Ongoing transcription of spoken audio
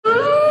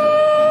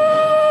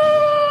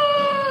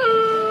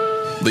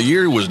The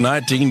year was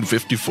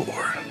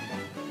 1954.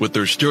 With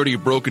their sturdy,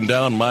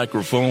 broken-down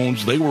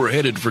microphones, they were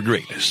headed for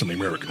greatness in the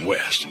American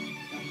West.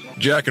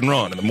 Jack and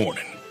Ron in the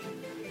morning.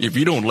 If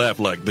you don't laugh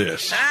like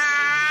this,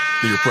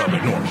 you're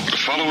probably normal. The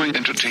following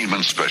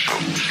entertainment special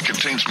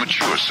contains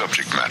mature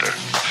subject matter.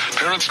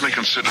 Parents may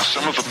consider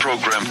some of the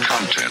program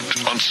content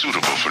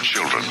unsuitable for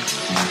children.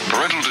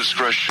 Parental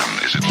discretion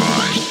is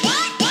advised.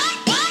 5,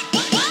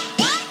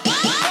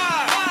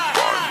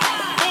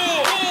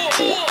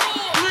 4,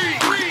 3,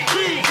 2,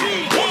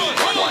 1.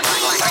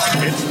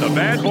 It's the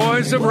bad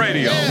boys of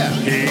radio. Yeah.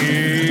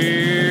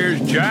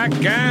 Here's Jack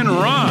and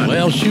Ron.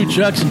 Well, shoot,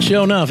 Chucks, and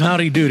show enough.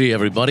 Howdy doody,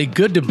 everybody.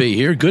 Good to be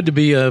here. Good to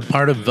be a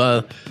part of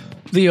the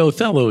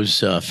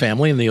Othello's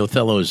family and the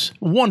Othello's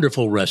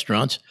wonderful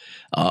restaurants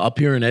up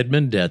here in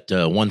Edmond at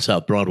 1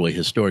 South Broadway,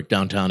 historic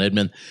downtown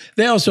Edmond.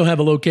 They also have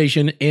a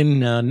location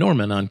in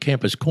Norman on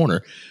Campus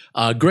Corner.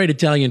 Great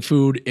Italian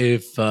food.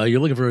 If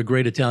you're looking for a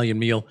great Italian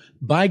meal,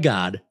 by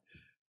God,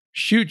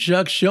 shoot,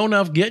 Chucks, show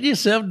enough, get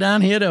yourself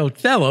down here to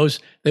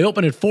Othello's. They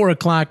open at 4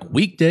 o'clock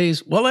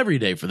weekdays, well, every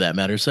day for that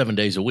matter, 7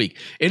 days a week.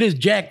 It is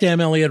Jack Dam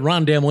Elliott,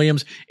 Ron Dam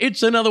Williams.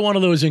 It's another one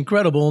of those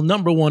incredible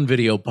 #1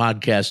 video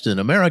podcasts in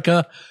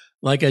America.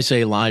 Like I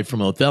say, live from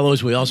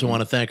Othello's. We also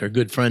want to thank our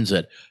good friends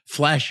at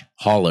Flash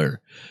Hauler.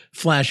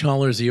 Flash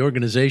Hauler is the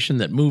organization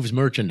that moves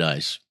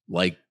merchandise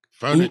like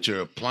Furniture,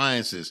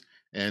 appliances,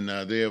 and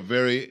they are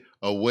very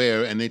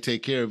aware, and they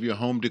take care of your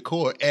home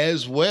decor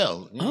as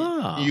well.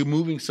 You're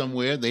moving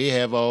somewhere, they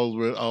have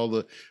all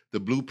the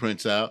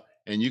blueprints out,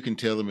 and you can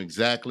tell them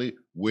exactly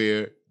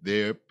where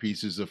their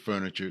pieces of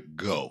furniture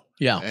go.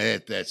 Yeah.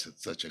 That's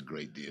such a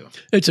great deal.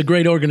 It's a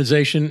great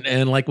organization,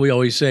 and like we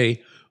always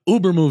say,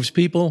 Uber moves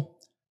people,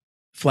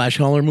 Flash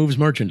Hauler moves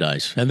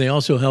merchandise, and they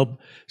also help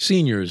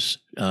seniors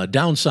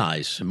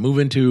downsize and move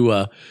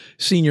into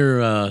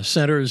senior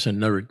centers,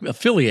 and they're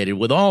affiliated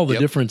with all the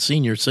different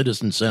senior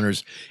citizen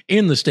centers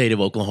in the state of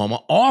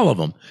Oklahoma, all of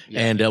them. Yeah.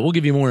 And we'll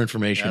give you more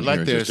information. I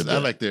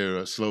like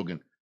their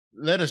slogan.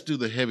 Let us do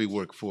the heavy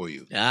work for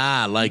you.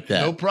 I like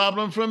that. No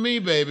problem from me,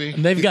 baby.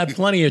 And they've got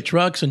plenty of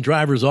trucks and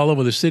drivers all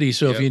over the city.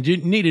 So if you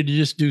needed to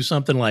just do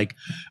something like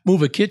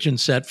move a kitchen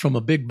set from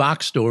a big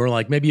box store,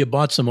 like maybe you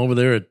bought some over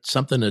there at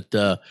something at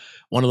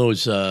one of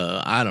those,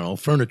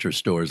 furniture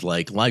stores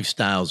like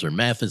Lifestyles or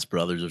Mathis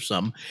Brothers or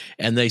something,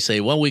 and they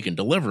say, well, we can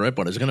deliver it,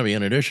 but it's going to be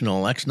an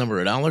additional X number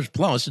of dollars,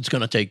 plus it's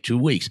going to take 2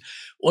 weeks.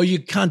 Well,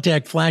 you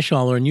contact Flash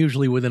Hauler, and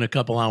usually within a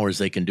couple hours,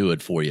 they can do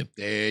it for you.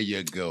 There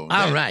you go.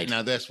 All right.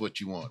 Now, that's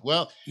what you want.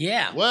 Well,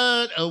 yeah.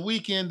 What a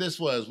weekend this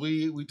was.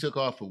 We took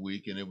off a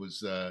week, and it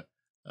was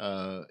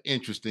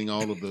interesting,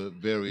 all of the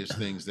various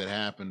things that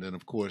happened. And,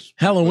 of course,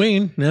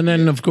 Halloween, and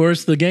then, of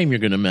course, the game you're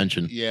going to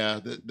mention. Yeah,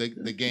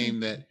 the game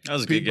that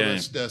was a people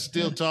good game. are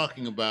still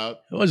talking about.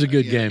 It was a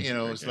good game. You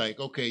know, it's like,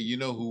 okay, you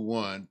know who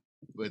won,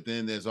 but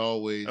then there's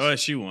always...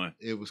 she won.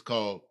 It was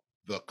called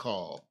The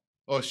Call.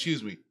 Oh,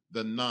 excuse me,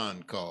 The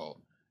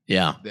Non-Call.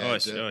 Yeah.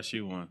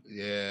 She won.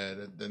 Yeah,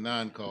 the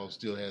non-call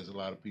still has a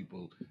lot of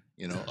people,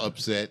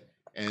 upset.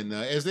 And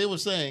as they were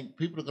saying,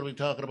 people are going to be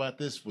talking about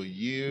this for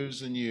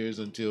years and years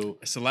until...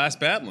 It's the last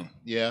Bedlam.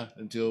 Yeah,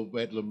 until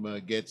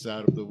Bedlam gets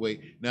out of the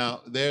way.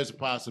 Now, there's a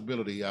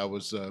possibility. I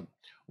was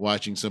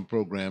watching some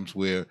programs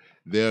where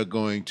they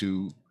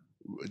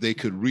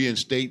could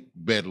reinstate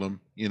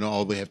Bedlam.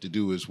 All they have to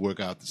do is work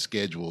out the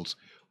schedules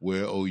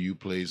where OU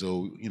plays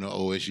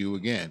OSU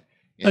again.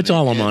 That's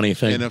all a money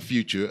thing. In a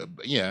future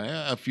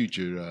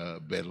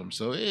Bedlam.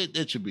 So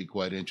it should be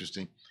quite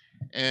interesting.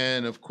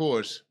 And, of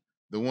course,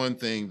 the one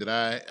thing that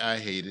I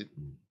hated,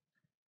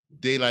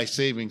 daylight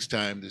savings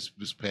time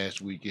this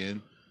past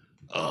weekend.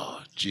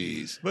 Oh,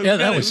 geez. Yeah,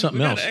 that was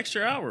something else. We got an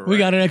extra hour, right? We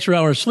got an extra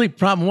hour of sleep.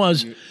 Problem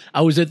was,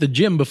 I was at the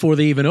gym before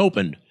they even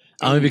opened.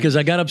 Because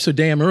I got up so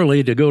damn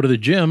early to go to the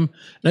gym.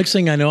 Next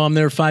thing I know, I'm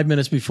there 5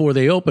 minutes before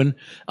they open.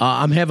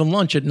 I'm having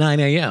lunch at 9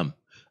 a.m.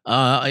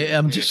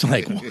 I'm just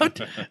like,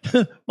 what?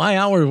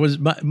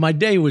 My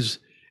day was,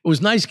 it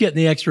was nice getting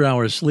the extra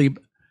hour of sleep,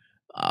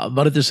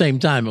 but at the same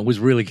time, it was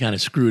really kind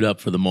of screwed up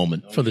for the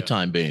moment, the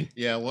time being.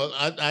 Yeah, well,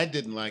 I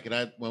didn't like it.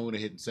 I went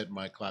ahead and set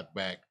my clock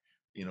back,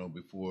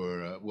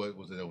 before, what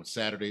was it, on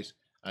Saturdays?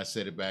 I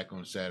set it back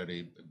on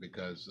Saturday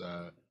because,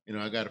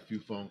 I got a few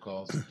phone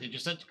calls. Did you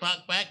set your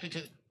clock back?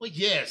 Well,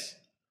 yes.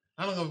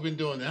 How long have we been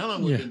doing that? How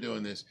long have we been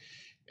doing this?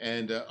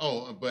 And,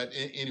 but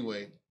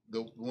anyway,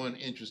 the one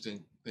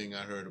interesting thing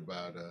I heard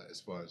about as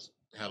far as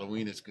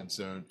Halloween is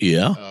concerned.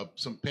 Yeah.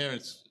 Some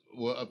parents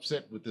were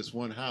upset with this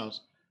one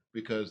house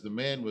because the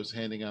man was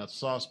handing out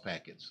sauce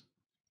packets.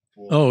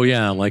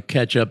 Like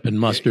ketchup and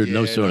mustard and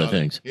those sort of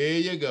things. Here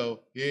you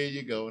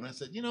go. And I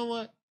said, you know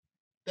what?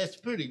 That's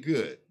pretty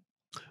good.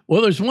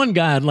 Well, there's one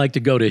guy I'd like to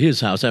go to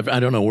his house. I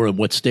don't know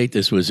what state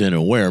this was in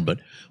or where, but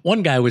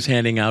one guy was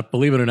handing out,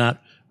 believe it or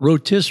not,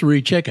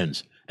 rotisserie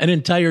chickens. An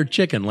entire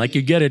chicken like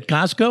you get at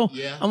Costco.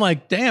 Yeah. I'm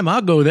like, damn,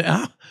 I'll go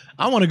there.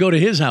 I want to go to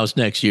his house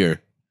next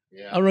year.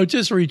 Yeah. A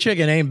rotisserie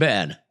chicken ain't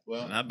bad.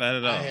 Well, not bad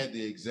at all. I had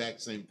the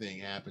exact same thing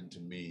happen to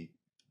me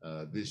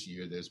this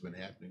year. That's been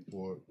happening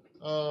for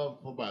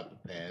about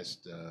the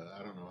past,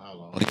 I don't know how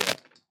long.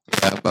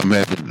 I'm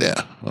having there.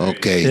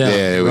 Okay, Yeah,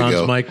 there we Ron's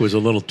go. mic was a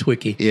little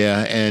twicky.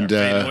 Yeah, and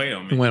Fade away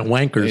on He me. went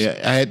wankers. yeah,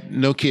 I had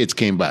no kids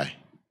came by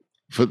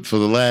for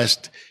the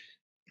last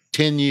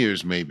 10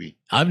 years, maybe.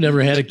 I've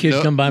never had a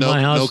kid come by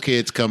my house. No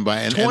kids come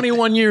by. And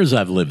 21 years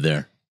I've lived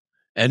there.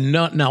 And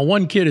not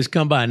one kid has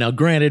come by. Now,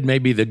 granted,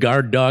 maybe the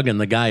guard dog and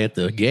the guy at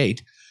the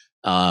gate,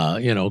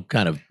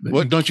 kind of.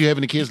 what? Don't you have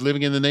any kids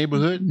living in the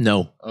neighborhood?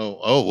 No.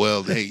 Oh,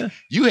 well, hey,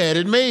 you had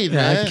it made,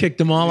 Yeah, man. I kicked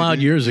them all out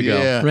years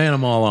ago. Yeah. Ran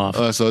them all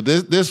off. So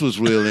this was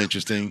real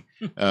interesting.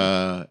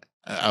 I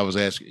was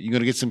asking, you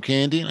going to get some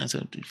candy? And I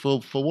said, for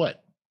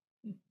what?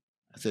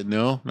 I said,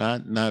 no,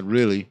 not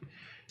really.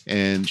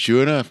 And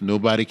sure enough,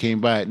 nobody came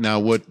by. Now,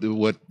 what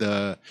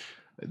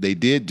they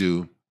did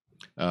do,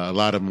 a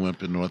lot of them went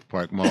to North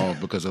Park Mall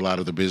because a lot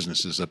of the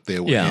businesses up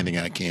there were handing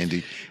out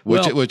candy,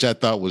 which I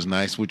thought was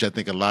nice, which I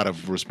think a lot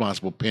of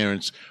responsible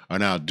parents are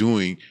now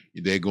doing.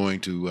 They're going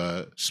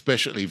to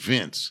special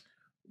events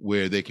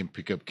where they can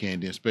pick up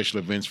candy and special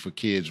events for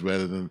kids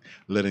rather than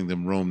letting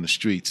them roam the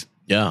streets.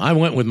 Yeah, I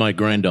went with my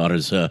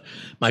granddaughters,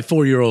 my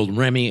 4-year-old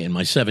Remy and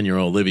my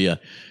 7-year-old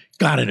Olivia.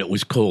 God, and it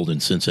was cold in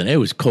Cincinnati. It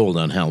was cold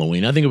on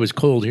Halloween. I think it was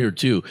cold here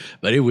too,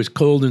 but it was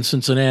cold in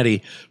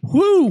Cincinnati.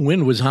 Woo,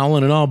 wind was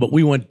howling and all, but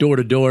we went door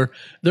to door.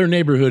 Their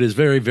neighborhood is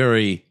very,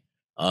 very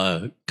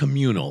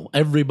communal.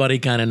 Everybody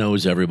kind of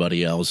knows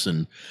everybody else,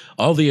 and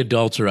all the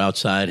adults are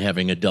outside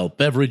having adult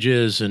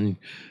beverages and,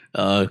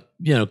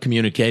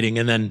 communicating,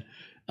 and then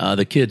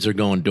the kids are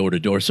going door to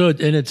door. So,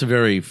 and it's a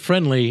very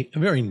friendly,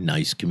 very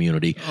nice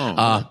community.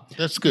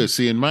 That's good.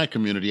 See, in my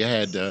community, I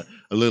had a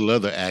little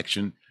other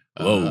action.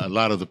 A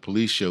lot of the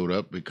police showed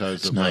up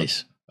because of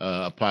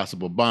a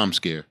possible bomb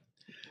scare.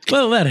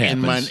 Well, that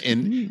happens.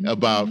 In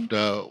about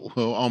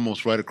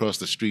almost right across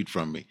the street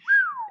from me.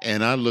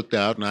 And I looked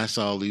out and I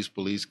saw all these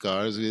police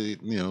cars,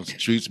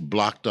 streets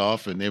blocked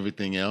off and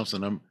everything else.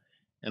 And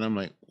I'm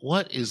like,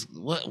 what is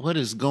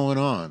going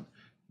on?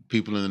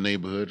 People in the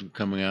neighborhood were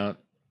coming out.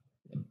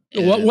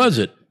 What was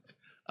it?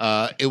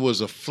 It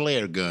was a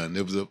flare gun.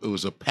 It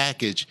was a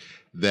package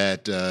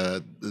that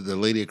the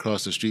lady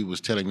across the street was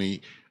telling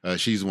me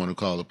she's the one who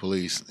called the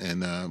police,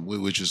 and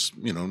which is,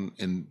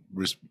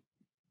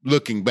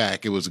 looking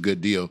back, it was a good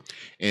deal.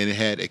 And it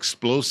had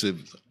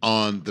explosives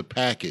on the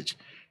package,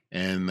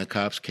 and the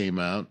cops came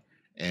out,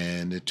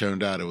 and it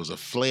turned out it was a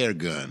flare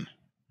gun.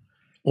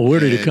 Well,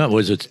 where did it come?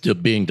 Was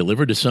it being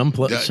delivered to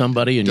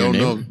somebody in your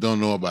name? Don't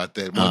know about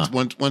that.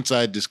 Once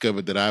I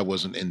discovered that I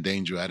wasn't in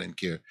danger, I didn't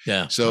care.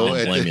 Yeah. So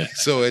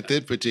at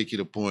that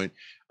particular point,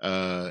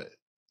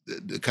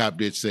 the cop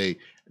did say,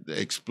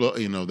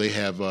 they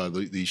have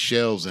these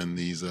shells and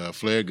these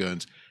flare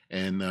guns,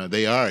 and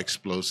they are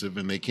explosive,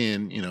 and they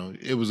can,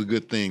 it was a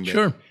good thing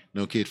that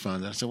no kid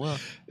found out. I said, well,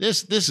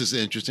 this is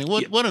interesting.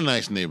 What a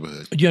nice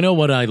neighborhood. You know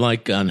what I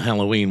like on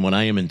Halloween when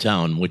I am in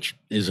town, which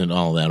isn't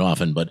all that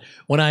often, but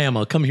when I am,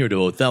 I'll come here to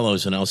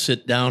Othello's and I'll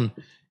sit down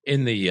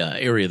in the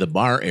area, the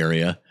bar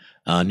area,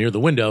 near the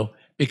window,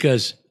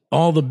 because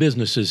all the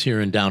businesses here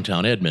in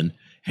downtown Edmond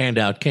hand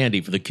out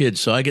candy for the kids.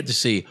 So I get to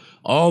see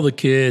all the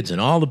kids and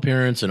all the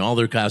parents and all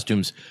their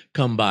costumes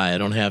come by.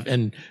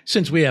 And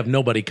since we have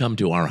nobody come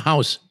to our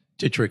house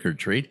to trick or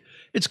treat,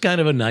 it's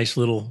kind of a nice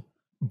little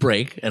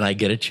break, and I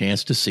get a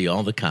chance to see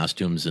all the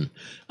costumes. And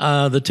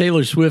the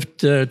Taylor Swift,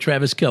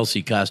 Travis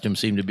Kelce costume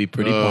seemed to be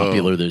pretty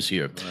popular this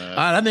year. All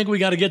right, I think we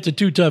got to get to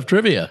Too Tough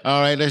Trivia. All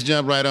right, let's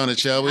jump right on it,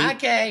 shall we?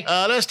 Okay.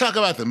 Let's talk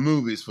about the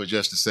movies for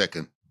just a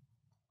second.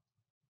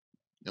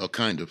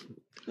 Kind of.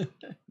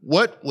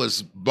 What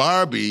was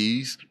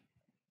Barbie's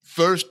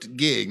first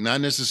gig?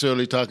 Not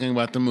necessarily talking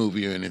about the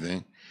movie or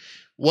anything.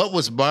 What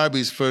was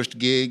Barbie's first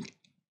gig,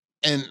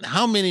 and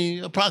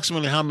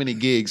approximately how many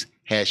gigs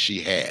has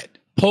she had?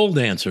 Pole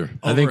dancer.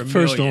 I think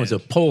first one was a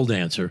pole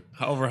dancer.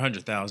 Over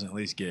 100,000 at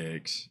least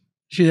gigs.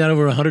 She had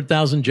over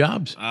 100,000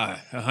 jobs.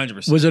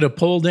 100%. Was it a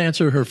pole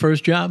dancer, her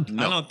first job?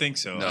 No. I don't think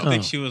so. No. I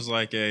think she was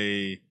like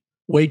a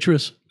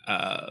waitress,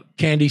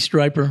 candy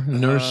striper,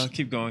 nurse.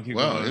 Keep going.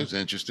 Well, it was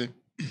interesting.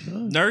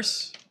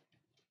 Nurse?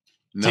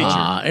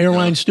 No.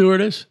 Airline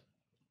stewardess?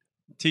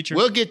 Teacher?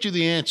 We'll get you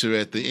the answer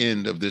at the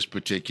end of this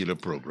particular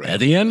program. At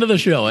the end of the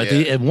show,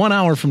 at 1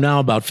 hour from now,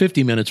 about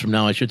 50 minutes from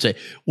now, I should say,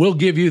 we'll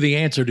give you the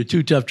answer to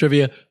Too Tough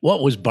Trivia.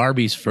 What was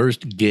Barbie's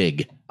first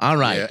gig? All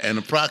right. Yeah, and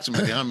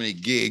approximately how many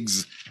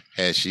gigs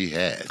has she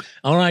had?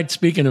 All right.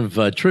 Speaking of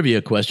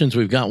trivia questions,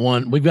 we've got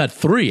one. We've got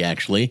three,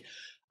 actually.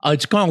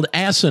 It's called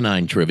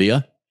Asinine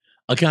Trivia,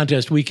 a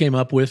contest we came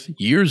up with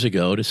years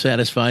ago to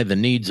satisfy the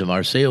needs of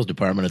our sales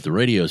department at the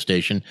radio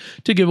station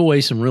to give away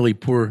some really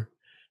poor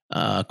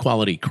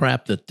quality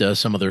crap that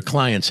some of their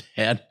clients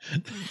had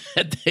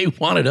that they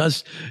wanted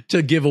us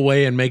to give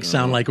away and make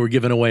sound like we're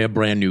giving away a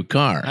brand new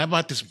car. How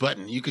about this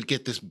button? You could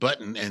get this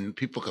button and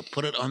people could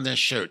put it on their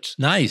shirts.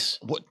 Nice.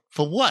 What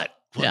for? What?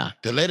 Yeah.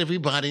 To let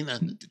everybody know.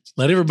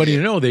 Let everybody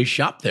know they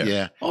shop there.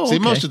 Yeah. Oh, See,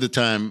 okay. most of the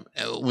time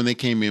when they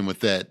came in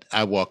with that,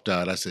 I walked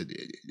out. I said,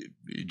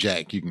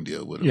 Jack, you can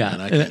deal with it. Yeah,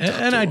 Man. I can't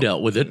talk to I him.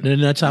 dealt with it,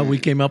 and that's how we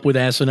came up with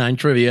Asinine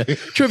Trivia.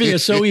 Trivia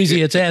is so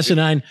easy, it's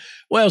asinine.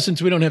 Well,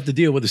 since we don't have to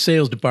deal with the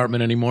sales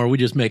department anymore, we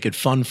just make it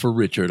fun for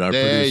Richard, our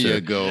There producer.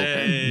 you go.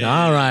 Hey.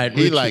 All right.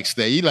 He Richard. likes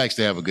that. He likes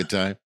to have a good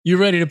time. You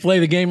ready to play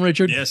the game,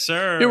 Richard? Yes,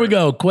 sir. Here we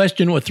go.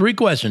 Three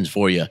questions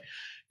for you.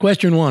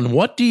 Question 1.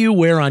 What do you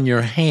wear on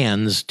your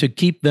hands to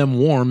keep them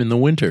warm in the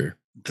winter?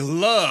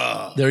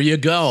 Glove. There you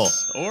go.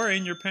 Or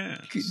in your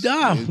pants.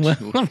 Ah,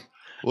 well,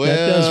 Well,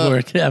 that does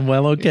work. Yeah,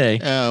 well, okay.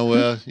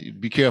 Well,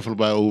 be careful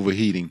about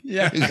overheating.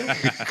 Yeah.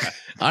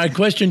 All right,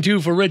 question 2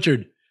 for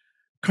Richard.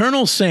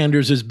 Colonel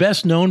Sanders is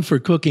best known for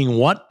cooking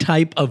what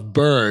type of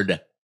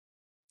bird?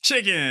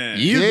 Chicken.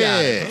 You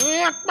got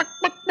Yeah.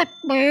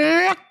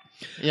 it.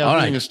 Yeah, All I'm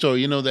right. reading a story.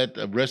 You know that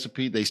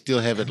recipe? They still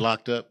have it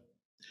locked up.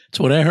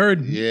 That's what I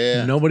heard.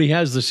 Yeah. Nobody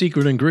has the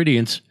secret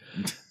ingredients,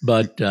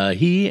 but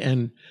he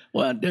and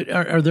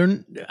are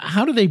there?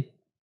 How do they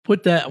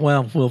put that?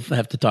 Well, we'll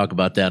have to talk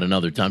about that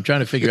another time.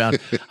 Trying to figure out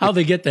how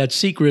they get that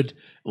secret.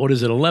 What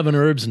is it? 11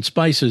 herbs and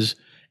spices.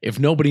 If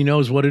nobody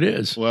knows what it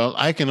is. Well,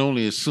 I can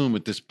only assume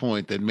at this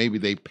point that maybe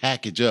they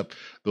package up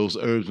those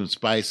herbs and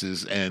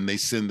spices and they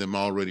send them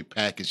already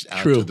packaged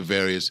out True. to the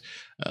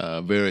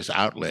various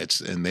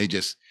outlets, and they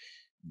just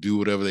do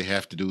whatever they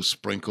have to do,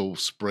 sprinkle,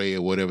 spray,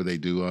 or whatever they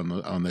do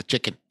on the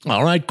chicken.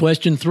 All right,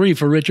 question 3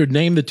 for Richard.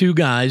 Name the 2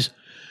 guys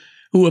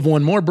who have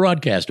won more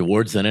broadcast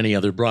awards than any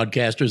other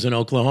broadcasters in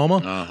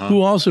Oklahoma,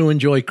 who also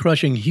enjoy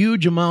crushing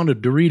huge amount of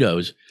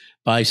Doritos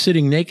by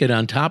sitting naked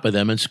on top of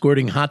them and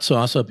squirting hot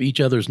sauce up each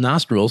other's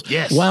nostrils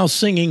while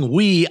singing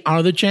 "We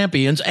Are the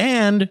Champions,"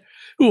 and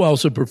who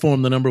also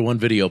performed the #1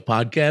 video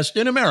podcast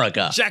in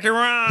America. Jack and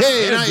Ron.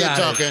 Hey, You now you're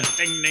got it.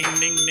 talking. Ding, ding,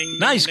 ding, ding,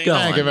 Nice ding, going.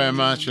 ding. Thank you very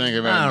much. Thank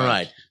you very much. All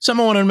right.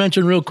 Something I want to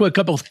mention real quick,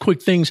 couple of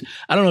quick things.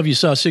 I don't know if you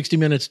saw 60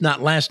 Minutes,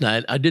 not last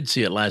night. I did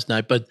see it last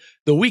night, but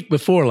the week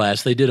before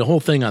last, they did a whole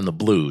thing on the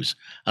blues.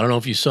 I don't know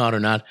if you saw it or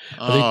not.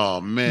 But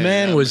Oh, man.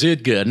 man, was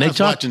it good. And I they was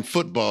talked. watching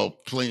football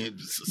playing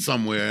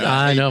somewhere.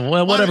 I know.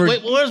 Well, whatever.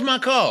 Wait, where's my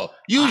call?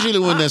 Usually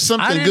when there's I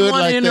something didn't good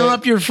want like to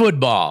interrupt that. your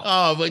football.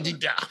 Oh, but you,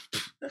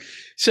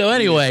 So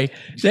anyway,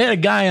 they had a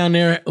guy on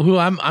there who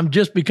I'm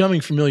just becoming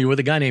familiar with,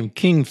 a guy named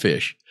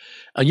Kingfish,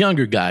 a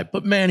younger guy.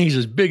 But man, he's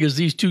as big as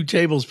these 2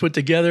 tables put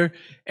together.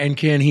 And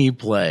can he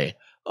play?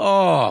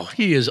 Oh,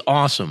 he is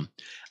awesome.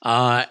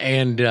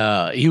 And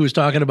he was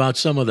talking about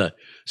some of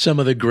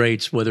the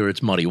greats, whether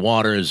it's Muddy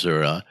Waters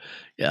or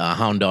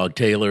Hound Dog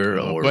Taylor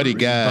or Buddy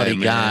Guy,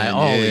 man.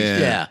 All these,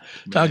 Yeah.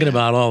 talking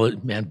about all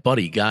it. Man,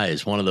 Buddy Guy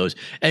is one of those.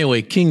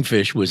 Anyway,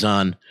 Kingfish was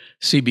on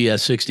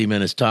CBS 60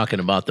 Minutes talking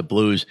about the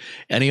blues,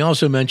 and he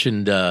also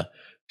mentioned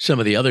some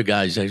of the other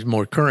guys,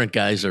 more current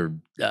guys, are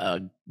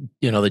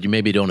that you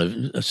maybe don't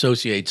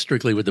associate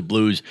strictly with the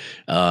blues.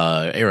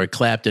 Eric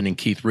Clapton and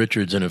Keith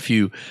Richards and a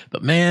few.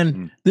 But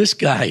man, this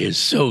guy is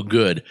so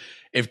good.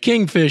 If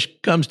Kingfish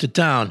comes to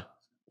town,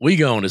 we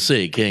going to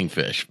see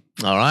Kingfish.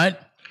 All right.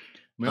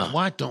 man,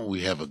 why don't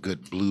we have a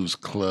good blues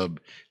club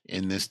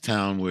in this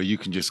town where you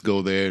can just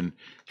go there and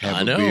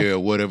have a beer or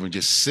whatever and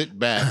just sit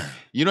back?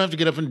 You don't have to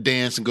get up and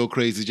dance and go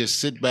crazy. Just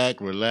sit back,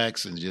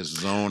 relax, and just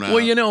zone out.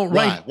 Well,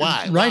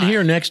 Why? right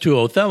here next to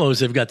Othello's,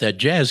 they've got that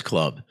jazz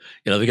club.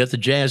 They got the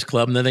jazz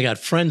club, and then they got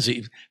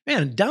Frenzy.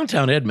 Man,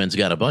 downtown Edmond's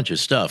got a bunch of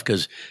stuff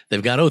because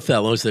they've got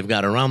Othello's, they've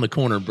got Around the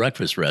Corner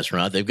breakfast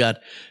restaurant, they've got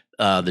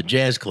the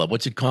jazz club.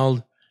 What's it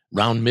called?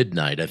 Round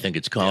Midnight, I think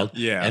it's called.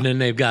 Yeah. And then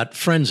they've got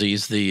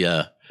Frenzy's,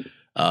 the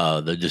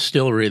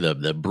distillery,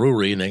 the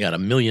brewery, and they got a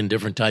million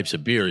different types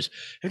of beers.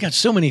 They've got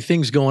so many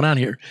things going on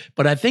here.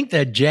 But I think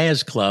that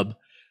jazz club,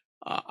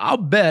 I'll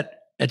bet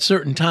at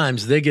certain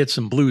times they get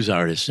some blues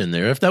artists in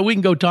there. If that, we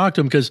can go talk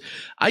to them, because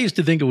I used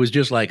to think it was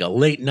just like a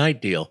late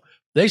night deal.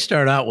 They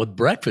start out with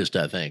breakfast,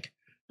 I think.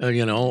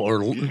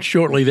 Or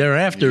shortly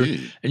thereafter,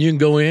 and you can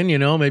go in,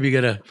 maybe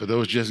get a... For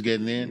those just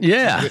getting in?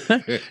 Yeah.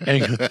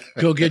 And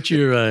go get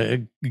your,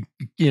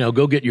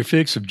 go get your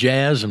fix of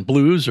jazz and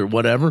blues or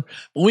whatever.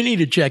 But we need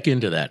to check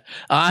into that.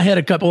 I had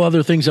a couple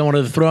other things I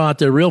wanted to throw out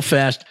there real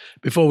fast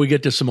before we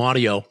get to some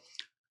audio.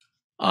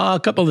 A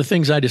couple of the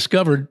things I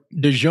discovered.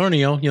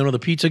 DiGiorno, the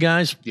pizza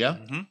guys. Yeah.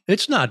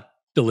 It's not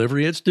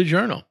delivery, it's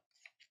DiGiorno.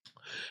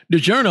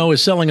 DiGiorno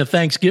is selling a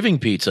Thanksgiving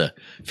pizza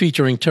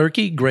featuring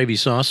turkey, gravy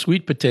sauce,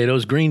 sweet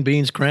potatoes, green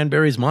beans,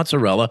 cranberries,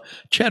 mozzarella,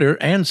 cheddar,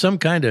 and some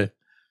kind of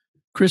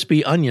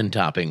crispy onion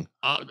topping.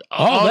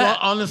 All that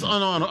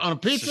on a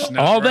pizza?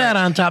 Not All right. that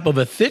on top of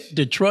a thick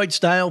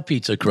Detroit-style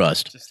pizza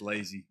crust. Just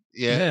lazy.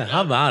 Yeah,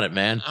 how about it,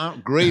 man?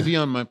 Gravy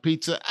on my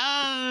pizza?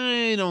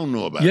 I don't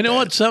know about You know that.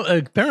 what? So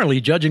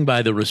apparently, judging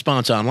by the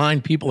response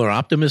online, people are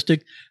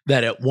optimistic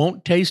that it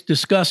won't taste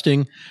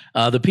disgusting.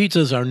 The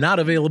pizzas are not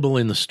available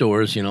in the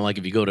stores. Like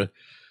if you go to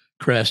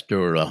Crest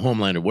or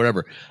Homeland or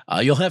wherever,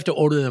 you'll have to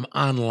order them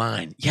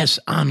online. Yes,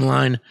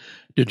 online.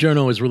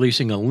 DiGiorno is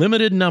releasing a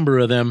limited number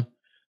of them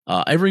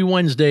every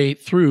Wednesday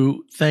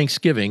through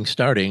Thanksgiving,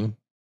 starting,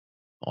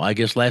 I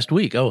guess last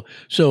week.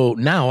 So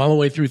now all the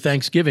way through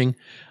Thanksgiving,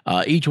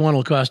 each one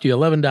will cost you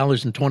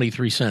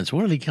 $11.23.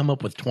 Where do they come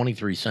up with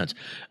 23 cents?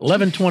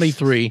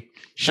 $11.23,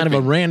 kind of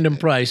a random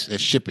price.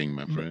 That's shipping,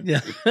 my friend.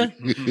 Yeah.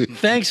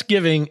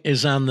 Thanksgiving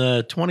is on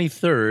the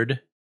 23rd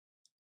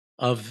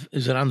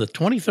is it on the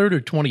 23rd or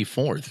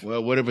 24th?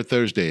 Well, whatever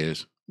Thursday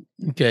is.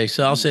 Okay,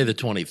 so I'll say the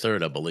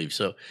 23rd, I believe.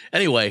 So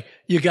anyway,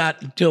 you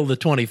got till the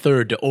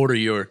 23rd to order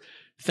your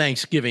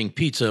Thanksgiving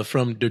pizza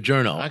from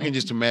DiGiorno. I can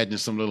just imagine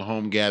some little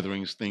home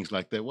gatherings, things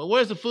like that. Well,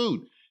 where's the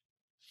food?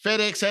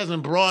 FedEx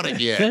hasn't brought it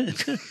yet.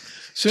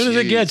 Soon as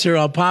it Jeez. gets here,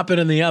 I'll pop it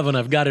in the oven.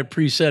 I've got it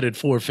preset at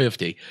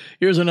 450.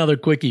 Here's another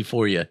quickie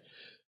for you.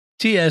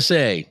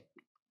 TSA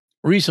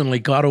recently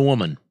caught a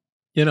woman,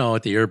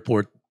 at the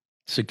airport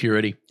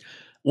security.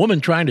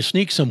 Woman trying to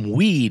sneak some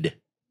weed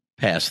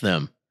past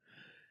them.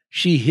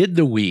 She hid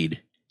the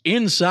weed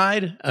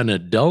inside an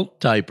adult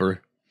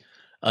diaper.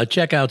 A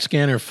checkout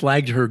scanner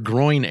flagged her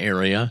groin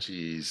area.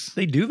 Jeez.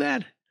 They do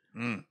that?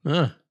 Mm.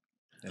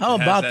 How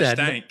It has about that?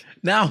 stank.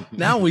 Now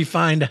we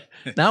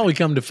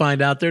come to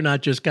find out they're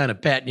not just kind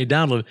of patting you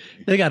down.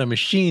 They got a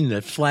machine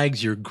that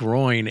flags your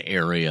groin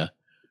area.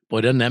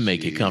 Boy, doesn't that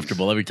make you Jeez.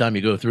 comfortable? Every time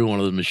you go through one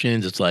of those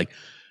machines, it's like,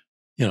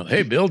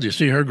 hey, Bill, do you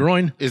see her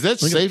groin? Is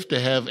that Look at- safe to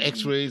have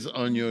x-rays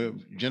on your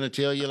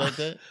genitalia like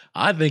that?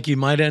 I think you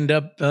might end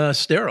up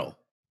sterile.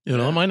 It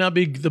might not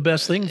be the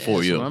best thing for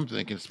That's you. what I'm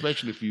thinking,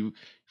 especially if you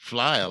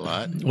fly a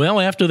lot. Well,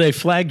 after they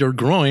flagged her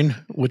groin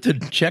with the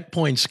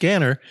checkpoint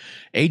scanner,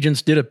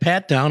 agents did a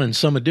pat down and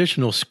some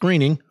additional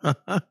screening.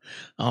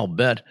 I'll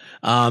bet.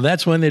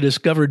 That's when they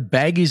discovered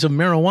baggies of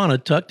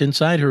marijuana tucked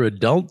inside her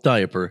adult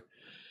diaper.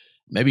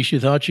 Maybe she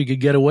thought she could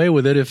get away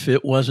with it if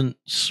it wasn't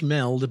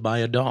smelled by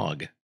a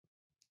dog.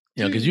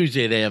 Because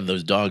usually they have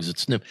those dogs that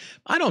sniff.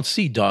 I don't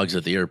see dogs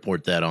at the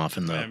airport that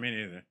often, though. Yeah, me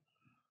neither.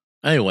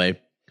 Anyway,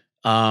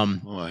 Oh,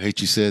 I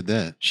hate you said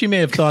that. she may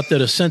have thought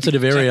that a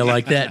sensitive area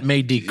like that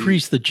may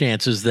decrease the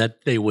chances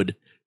that they would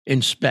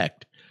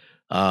inspect.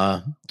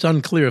 It's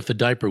unclear if the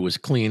diaper was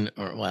clean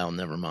or, well,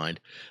 never mind.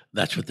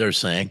 That's what they're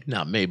saying.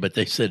 Not me, but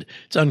they said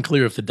it's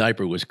unclear if the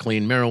diaper was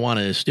clean.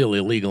 Marijuana is still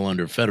illegal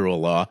under federal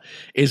law,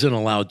 isn't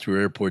allowed through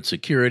airport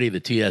security.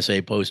 The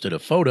TSA posted a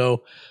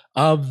photo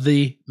of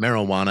the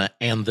marijuana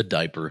and the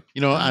diaper.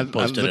 I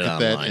Posted look it at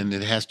that, online. and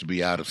it has to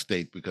be out of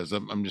state because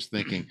I'm just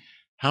thinking,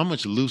 how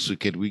much looser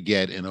could we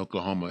get in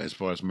Oklahoma as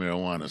far as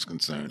marijuana is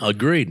concerned?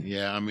 Agreed.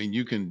 Yeah, I mean,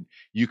 you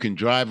can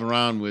drive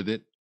around with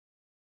it.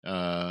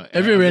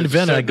 Every there's a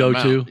event I certain go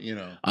amount,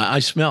 to, I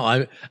smell.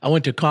 I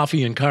went to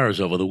Coffee and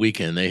Cars over the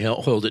weekend. They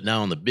hold it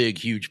now in the big,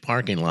 huge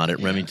parking lot at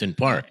Remington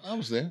Park. I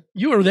was there.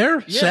 You were there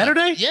Yeah,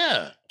 Saturday?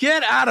 Yeah.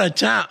 Get out of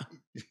town.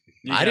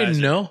 You I didn't guys-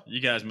 know. You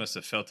guys must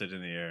have felt it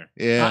in the air.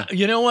 Yeah.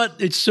 You know what?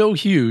 It's so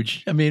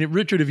huge. I mean,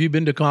 Richard, have you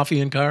been to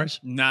Coffee and Cars?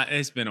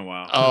 It's been a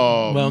while.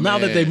 Oh, Well, now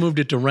that they man. moved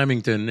it to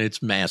Remington,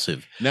 it's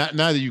massive. Now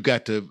that you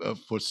got to,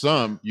 for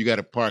some, you got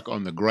to park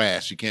on the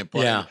grass. You can't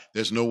park. Yeah.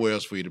 There's nowhere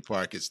else for you to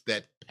park. It's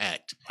that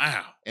packed.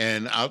 Wow.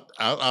 And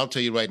I'll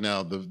tell you right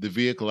now, the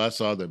vehicle I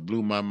saw that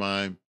blew my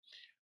mind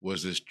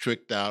was this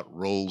tricked out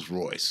Rolls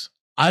Royce,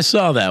 I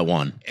saw that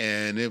one.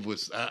 and it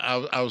was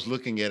I was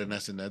looking at it and I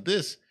said, now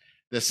there's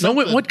No,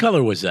 something. what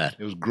color was that?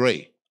 It was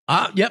gray.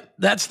 Yep,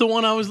 that's the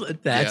one I was.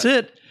 That's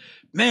it.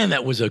 Man,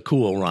 that was a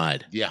cool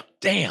ride. Yeah.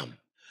 Damn.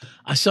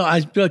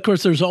 Of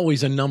course, there's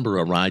always a number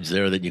of rides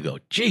there that you go,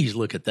 geez,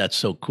 look at that,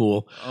 so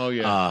cool. Oh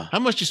yeah. Uh, How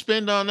much you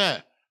spend on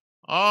that?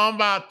 Oh, I'm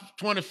about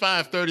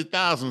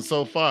 30,000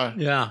 so far.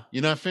 Yeah.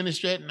 You're not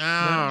finished yet? No,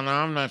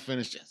 I'm not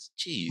finished yet.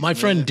 Jeez. My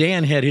friend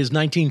Dan had his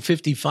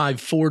 1955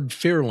 Ford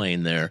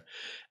Fairlane there,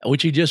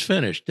 which he just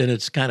finished. And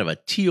it's kind of a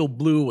teal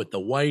blue with the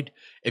white.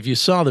 If you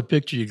saw the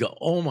picture, you go,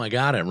 oh my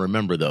God, I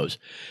remember those.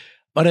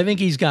 But I think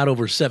he's got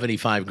over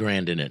 75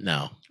 grand in it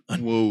now.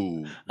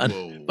 Whoa.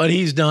 But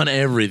he's done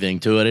everything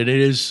to it. And it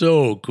is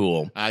so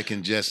cool. I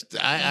can just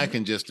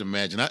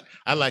imagine.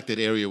 I like that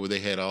area where they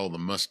had all the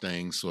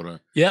Mustangs sort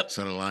of Yep.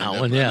 lined Oh,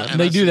 up. and yeah. And And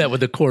they I do seen that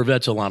with the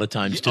Corvettes a lot of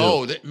times too.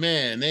 Oh,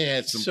 man, they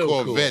had some So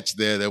cool. Corvettes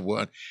there that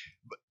were.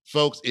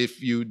 Folks,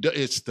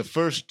 it's the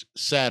first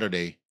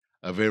Saturday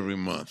of every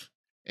month,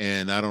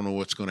 and I don't know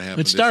what's going to happen.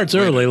 It this starts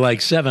winter. early,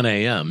 like 7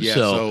 a.m. Yeah,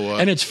 so so,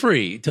 and it's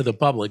free to the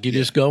public. You yeah.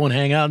 just go and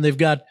hang out, and they've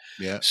got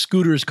Yeah.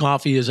 Scooter's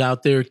Coffee is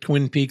out there.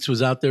 Twin Peaks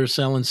was out there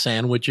selling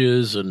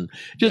sandwiches, and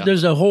just, Yeah.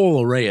 there's a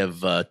whole array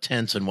of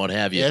tents and what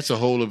have you. Yeah, it's a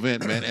whole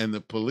event, man. And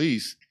the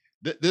police.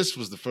 This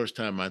was the first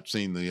time I've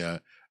seen the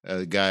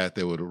guy out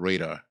there with a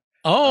radar.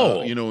 Oh,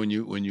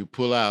 When you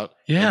pull out,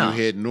 Yeah. and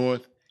you head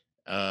north.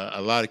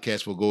 A lot of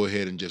cats will go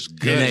ahead and just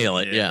gun nail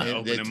it. Yeah. And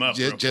Open them up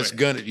real just quick.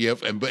 gun it.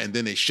 Yep, and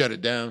then they shut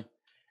it down.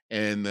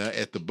 And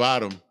at the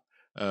bottom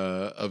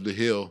of the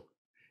hill,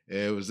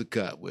 it was a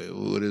cop with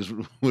his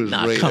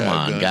Nah, radar come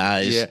on, gun.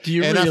 guys. Yeah, Do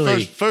you and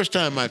really- first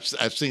time I've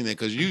seen that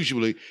because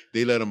usually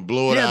they let them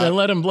blow it yeah, out. they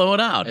let them blow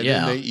it out. and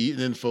Yeah. then they eat, and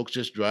then folks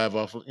just drive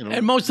off.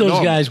 And most of those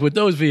normal. guys with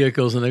those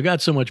vehicles, and they've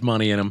got so much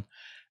money in them,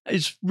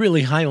 it's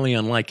really highly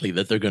unlikely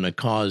that they're going to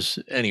cause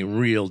any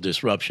real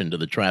disruption to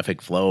the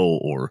traffic flow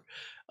or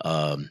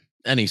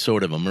any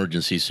sort of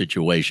emergency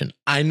situation.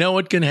 I know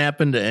it can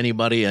happen to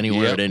anybody,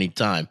 anywhere, Yep. at any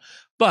time,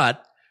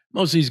 but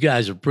most of these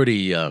guys are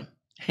pretty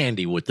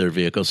handy with their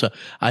vehicles. So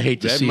I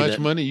hate to that see much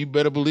that money, you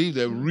better believe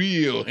they're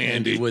real handy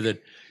handy. with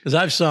it. Because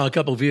I've saw a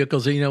couple of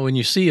vehicles, when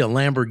you see a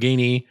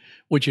Lamborghini,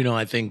 which,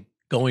 I think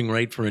going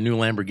rate for a new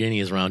Lamborghini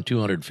is around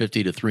 $250,000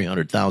 to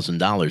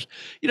 $300,000.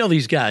 You know,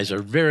 these guys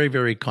are very,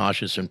 very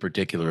cautious and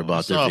particular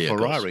about their vehicles.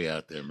 I saw a Ferrari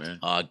out there, man.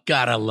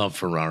 God, I love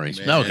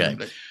Ferraris. Man, Okay.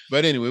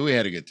 But anyway, we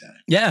had a good time.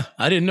 Yeah,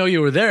 I didn't know you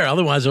were there.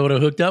 Otherwise, I would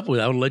have hooked up with.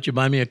 I would have let you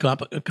buy me a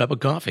cup of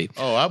coffee.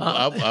 Oh,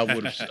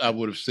 I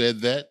would have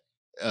said that.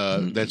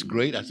 That's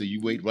great. I said,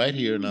 you wait right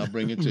here and I'll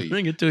bring it to you.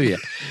 Bring it to you.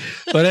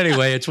 But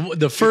anyway, it's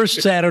the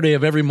first Saturday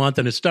of every month,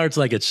 and it starts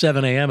like at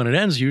 7 a.m. and it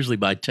ends usually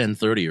by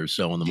 10:30 or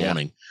so in the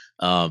morning.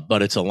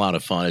 But it's a lot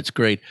of fun. It's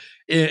great.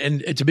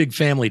 And it's a big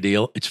family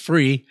deal. It's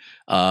free.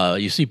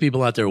 You see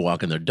people out there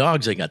walking their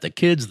dogs. They got the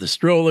kids, the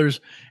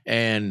strollers,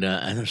 and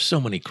there's so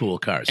many cool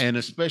cars. And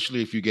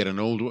especially if you get an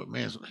older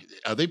man,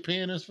 are they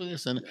paying us for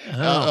this? And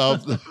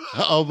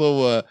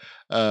although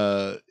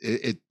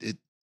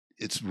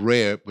it's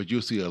rare, but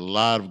you'll see a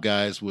lot of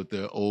guys with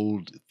their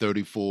old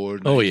 34,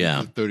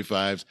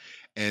 35s,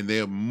 and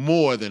they're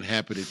more than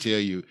happy to tell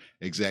you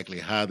exactly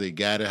how they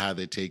got it, how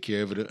they take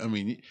care of it. I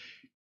mean,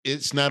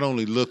 it's not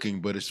only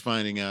looking, but it's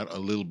finding out a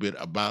little bit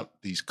about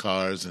these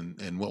cars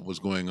and what was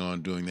going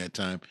on during that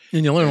time.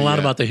 And you learn a lot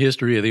about the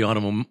history of the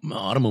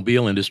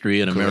automobile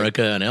industry in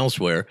America and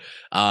elsewhere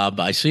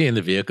by seeing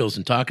the vehicles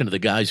and talking to the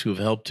guys who have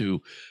helped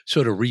to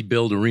sort of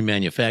rebuild or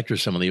remanufacture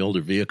some of the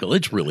older vehicles.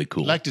 It's really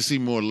cool. I'd like to see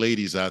more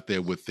ladies out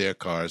there with their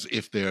cars,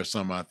 if there are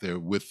some out there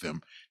with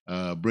them.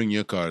 Bring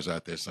your cars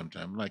out there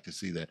sometime. I'd like to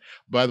see that.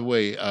 By the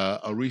way,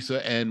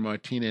 Arisa and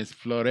Martinez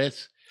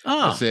Flores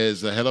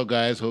says, hello,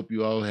 guys. Hope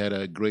you all had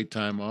a great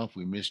time off.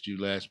 We missed you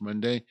last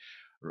Monday.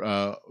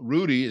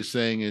 Rudy is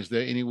saying, is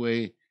there any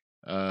way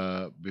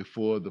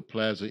before the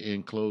Plaza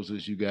Inn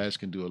closes, you guys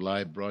can do a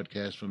live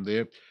broadcast from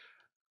there?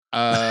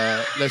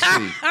 Let's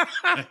see.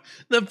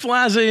 The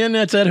Plaza Inn,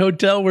 that's that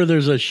hotel where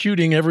there's a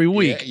shooting every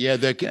week. Yeah,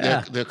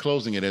 they're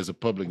closing it as a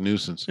public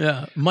nuisance.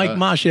 Yeah. Mike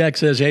Moshak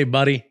says, hey,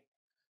 buddy.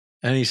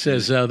 And he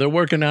says, they're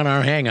working on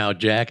our hangout,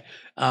 Jack.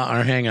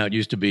 Our hangout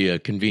used to be a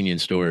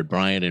convenience store at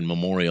Bryant and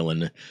Memorial,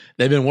 and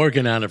they've been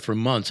working on it for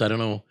months. I don't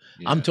know.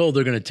 Yeah. I'm told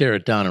they're going to tear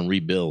it down and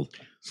rebuild.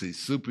 See,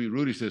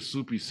 Rudy says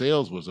Soupy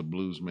Sales was a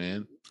blues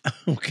man.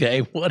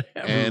 Okay,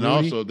 whatever. And Rudy.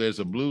 Also, there's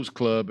a blues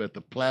club at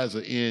the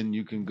Plaza Inn.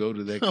 You can go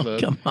to that club. Oh,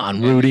 come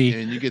on, Rudy.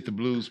 And you get the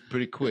blues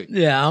pretty quick.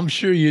 Yeah, I'm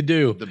sure you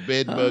do. The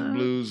bed bug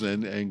blues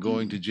and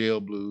going to jail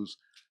blues.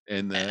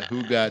 And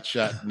who got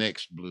shot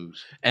next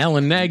blues.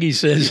 Alan Nagy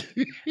says,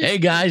 hey,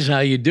 guys, how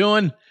you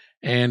doing?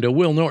 And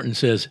Will Norton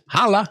says,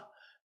 holla.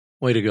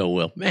 Way to go,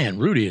 Will. Man,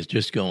 Rudy is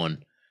just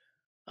going,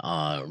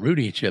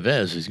 Rudy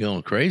Chavez is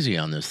going crazy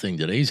on this thing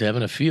today. He's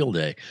having a field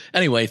day.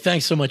 Anyway,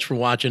 thanks so much for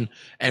watching.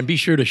 And be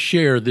sure to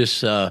share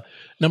this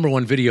number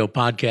one video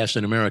podcast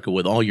in America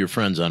with all your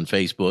friends on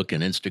Facebook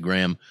and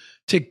Instagram,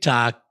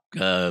 TikTok.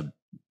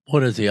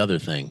 What is the other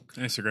thing?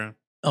 Instagram.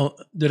 Oh,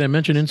 did I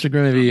mention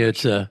Instagram? Maybe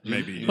it's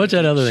maybe. What's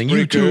that other thing?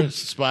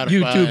 Spreaker,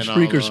 YouTube,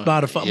 Spreaker,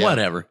 Spotify, yeah.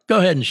 Whatever. Go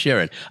ahead and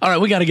share it. All right,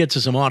 we got to get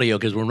to some audio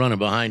because we're running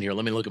behind here.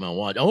 Let me look at my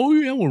watch. Oh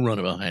yeah, we're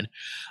running behind.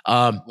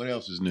 What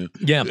else is new?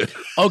 Yeah.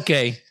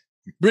 Okay.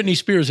 Britney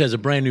Spears has a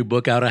brand new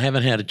book out. I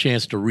haven't had a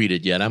chance to read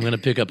it yet. I'm going to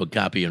pick up a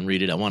copy and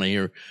read it. I want to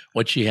hear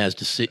what she has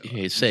to say.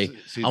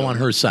 I want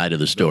her side of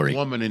the story. The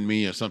Woman in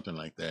Me or something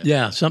like that.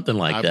 Yeah, something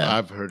like that.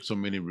 I've heard so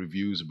many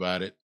reviews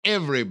about it.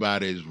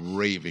 Everybody's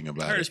raving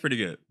about I heard it. it's pretty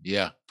good.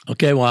 Yeah.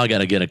 Okay, well, I got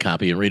to get a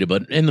copy and read it.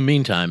 But in the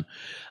meantime,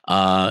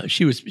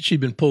 she'd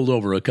been pulled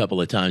over a couple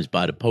of times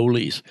by the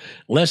police.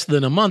 Less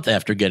than a month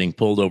after getting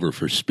pulled over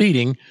for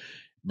speeding,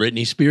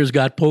 Britney Spears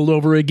got pulled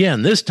over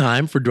again, this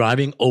time for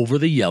driving over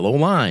the yellow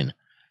line.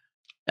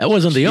 That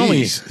wasn't the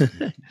only,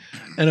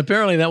 and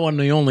apparently that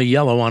wasn't the only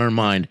yellow on her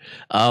mind.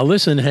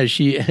 Listen, as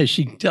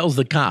she tells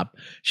the cop,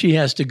 she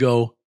has to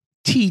go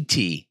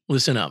TT.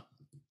 Listen up.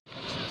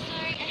 Sorry,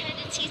 I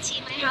had to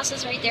TT. My house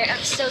is right there.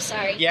 I'm so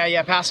sorry.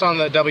 Yeah, pass on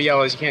the double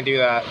yellows. You can't do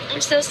that.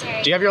 I'm so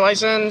sorry. Do you have your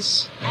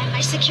license?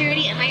 My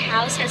security at my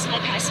house has my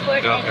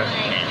passport and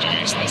my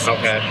driver's license.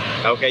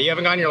 Okay. You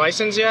haven't gotten your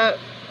license yet?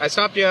 I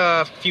stopped you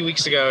a few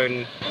weeks ago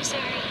and... I'm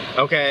sorry.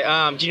 Okay,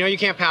 do you know you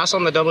can't pass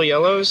on the double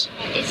yellows?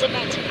 It's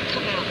about to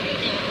come out right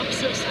now. I'm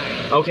so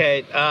sorry.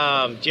 Okay,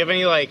 do you have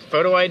any,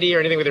 photo ID or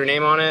anything with your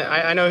name on it?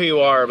 I know who you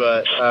are,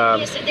 but...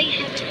 Yes, they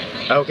have to at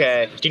my house.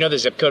 Okay. Do you know the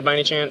zip code by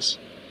any chance?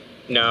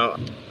 No?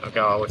 Okay,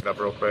 I'll look it up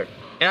real quick.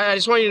 And I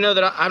just want you to know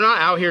that I'm not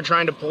out here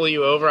trying to pull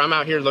you over. I'm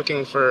out here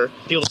looking for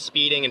people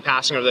speeding and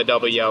passing over the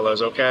double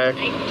yellows, okay?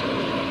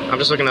 I'm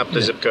just looking up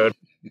the zip code.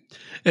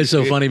 It's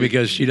so funny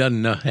because she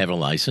doesn't have a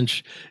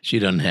license. She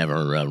doesn't have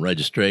her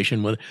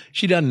registration with.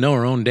 She doesn't know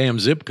her own damn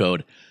zip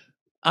code.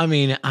 I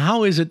mean,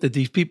 how is it that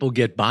these people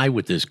get by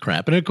with this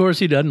crap? And of course,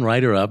 he doesn't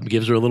write her up,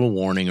 gives her a little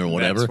warning or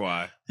whatever. That's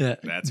why. Yeah.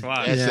 That's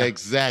why. That's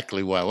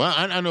exactly why. Well,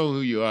 I know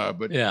who you are,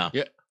 but yeah.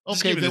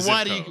 Okay, then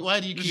why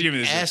do you keep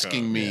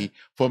asking me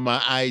for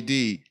my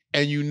ID?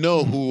 And you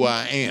know who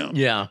I am.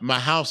 Yeah. My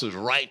house is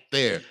right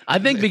there. I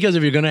think because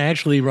if you're going to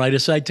actually write a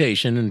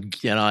citation, and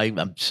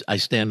I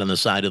stand on the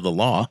side of the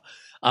law,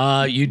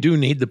 you do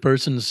need the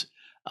person's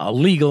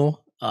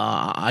legal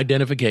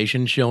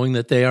identification showing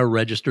that they are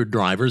registered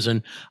drivers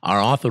and are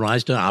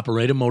authorized to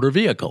operate a motor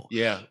vehicle.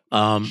 Yeah.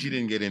 She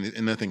didn't get any,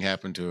 and nothing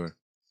happened to her.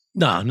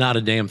 No, not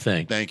a damn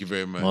thing. Thank you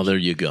very much. Well, there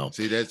you go.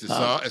 See,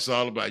 it's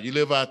all about. You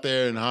live out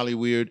there in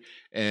Hollywood,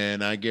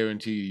 and I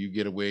guarantee you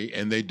get away,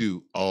 and they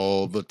do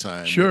all the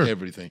time. Sure. With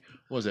everything.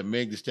 What was it?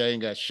 Meg Thee Stallion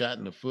got shot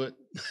in the foot,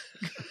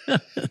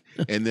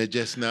 and they're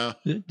just now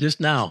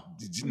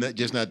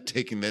not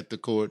taking that to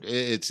court.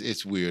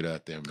 It's weird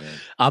out there,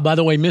 man. By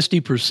the way, Misty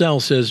Purcell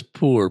says,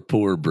 poor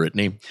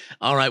Britney.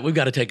 All right, we've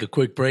got to take a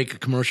quick break, a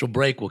commercial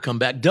break. We'll come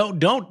back. Don't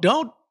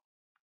go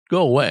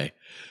away,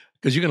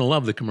 because you're going to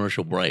love the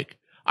commercial break.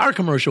 Our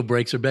commercial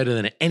breaks are better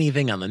than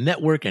anything on the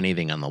network,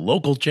 anything on the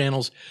local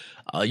channels.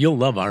 You'll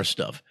love our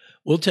stuff.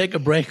 We'll take a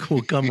break.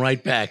 We'll come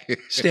right back.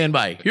 Stand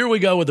by. Here we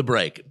go with the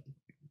break.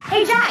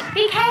 Hey, Jack,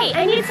 BK,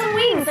 I need some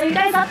wings. Are you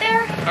guys up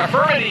there?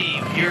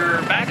 Affirmative. Your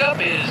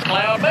backup is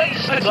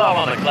cloud-based. It's all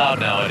on the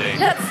cloud nowadays.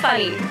 That's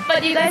funny.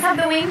 But do you guys have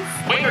the wings?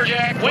 Winger,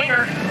 Jack.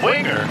 Winger.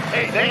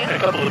 Hey, they had a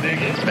couple of big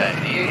hits back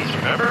in the 80s,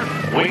 remember?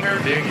 Winger,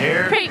 big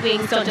hair. Great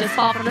wings don't just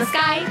fall from the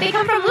sky. They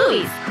come from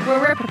Louie's, where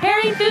we're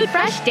preparing food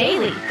fresh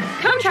daily.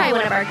 Come try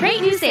one of our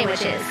great new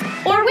sandwiches.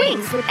 Or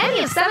wings with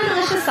any of 7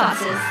 delicious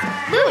sauces.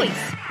 Louie's,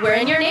 we're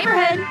in your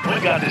neighborhood. We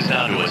got this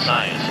down to a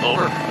science.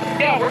 Over.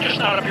 Yeah, we're just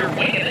not up here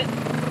winging it.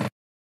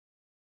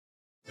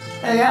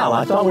 Hey, Al,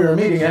 I thought we were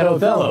meeting at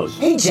Othello's.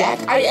 Hey, Jack,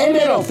 I am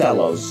at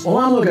Othello's. Well,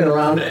 I'm looking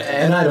around,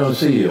 and I don't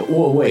see you.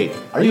 Whoa, wait.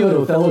 Are you at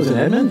Othello's in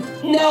Edmond?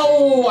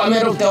 No, I'm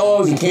at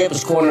Othello's in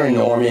Campus Corner in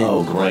Norman.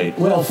 Oh, great.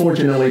 Well,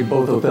 fortunately,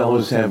 both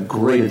Othello's have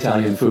great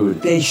Italian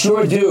food. They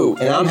sure do,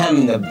 and I'm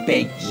having the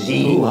baked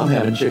ziti. Ooh, I'm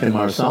having chicken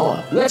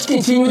marsala. Let's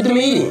continue with the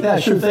meeting. Yeah,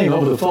 sure thing,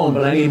 over the phone,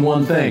 but I need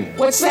one thing.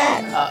 What's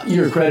that?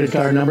 Your credit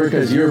card number,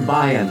 because you're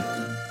buying.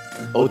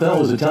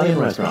 Othello's Italian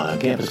Restaurant on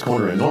Campus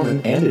Corner in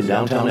Norman and in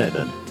downtown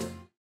Edmond.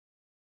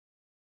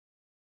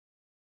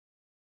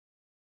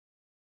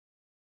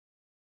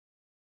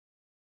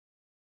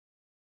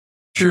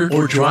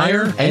 Or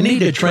dryer and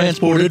need it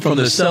transported from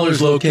the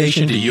seller's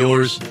location to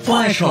yours?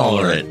 Flash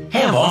hauler it.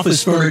 Have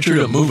office furniture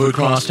to move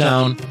across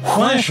town?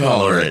 Flash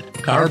hauler it.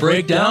 Car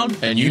breakdown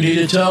and you need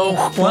a tow?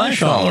 Flash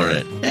hauler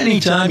it.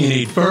 Anytime you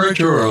need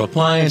furniture or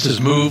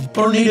appliances moved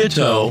or need a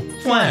tow,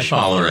 Flash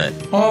hauler it.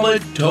 Haul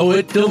it, tow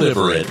it,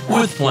 deliver it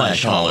with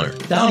Flash Hauler.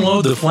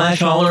 Download the Flash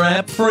Hauler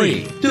app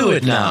free. Do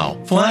it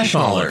now. Flash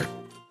Hauler.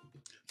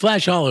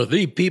 Flash Hauler,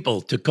 the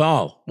people to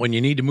call when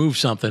you need to move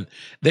something.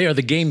 They are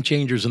the game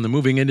changers in the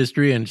moving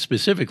industry, and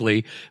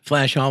specifically,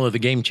 Flash Hauler, the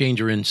game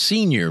changer in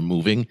senior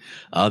moving.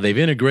 They've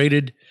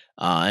integrated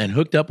and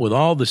hooked up with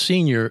all the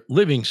senior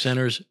living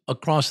centers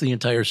across the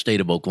entire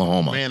state of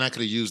Oklahoma. Man, I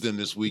could have used them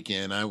this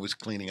weekend. I was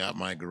cleaning out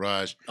my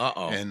garage.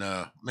 And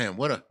man,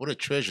 what a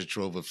treasure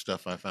trove of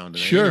stuff I found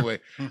in there. Sure.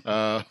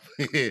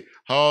 Anyway,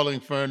 hauling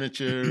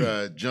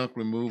furniture, junk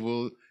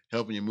removal,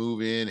 helping you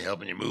move in,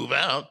 helping you move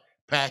out.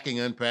 Packing,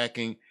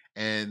 unpacking,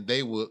 and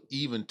they will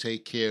even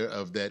take care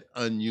of that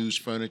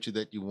unused furniture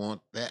that you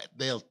want. That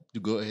they'll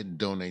go ahead and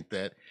donate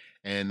that,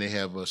 and they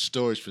have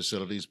storage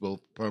facilities,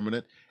 both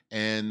permanent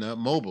and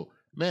mobile.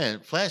 Man,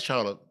 Flash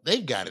Hauler,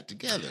 they've got it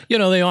together. You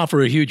know, they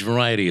offer a huge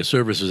variety of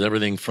services,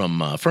 everything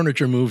from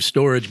furniture moves,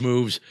 storage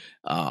moves,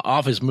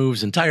 office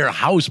moves, entire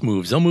house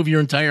moves. They'll move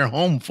your entire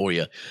home for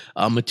you.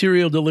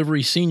 Material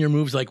delivery, senior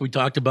moves like we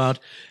talked about.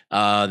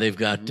 They've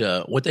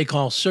got what they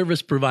call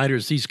service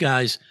providers. These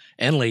guys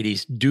and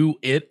ladies do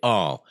it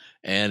all.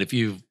 And if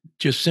you've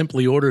just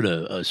simply ordered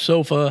a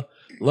sofa,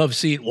 love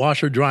seat,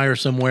 washer, dryer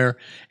somewhere,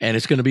 and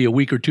it's going to be a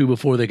week or two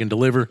before they can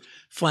deliver,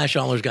 Flash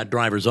Hauler's got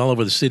drivers all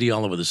over the city,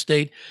 all over the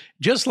state,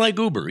 just like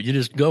Uber. You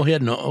just go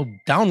ahead and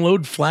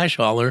download Flash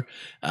Hauler.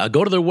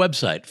 Go to their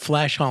website,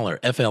 Flash Hauler,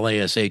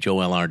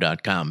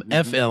 FLASHOLR.com,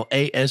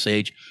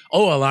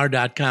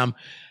 FLASHOLR.com.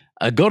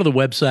 Go to the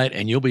website,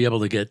 and you'll be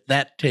able to get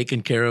that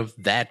taken care of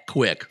that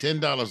quick.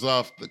 $10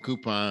 off the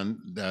coupon.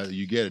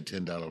 You get a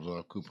 $10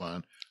 off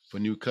coupon for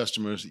new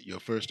customers. Your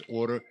first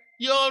order,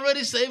 you're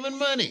already saving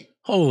money.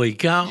 Holy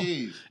cow.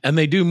 Jeez. And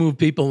they do move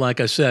people, like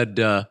I said,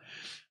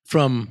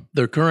 from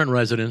their current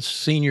residence,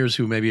 seniors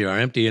who maybe are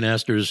empty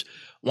nesters,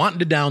 wanting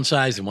to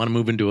downsize and want to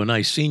move into a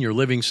nice senior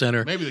living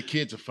center. Maybe the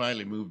kids have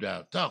finally moved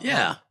out.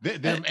 Yeah.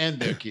 Them and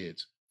their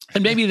kids.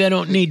 And maybe they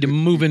don't need to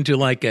move into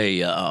like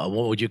a,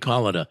 what would you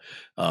call it,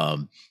 a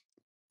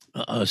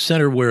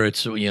center where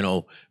it's,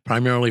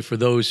 primarily for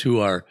those who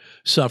are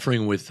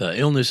suffering with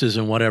illnesses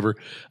and whatever.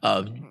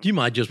 You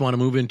might just want to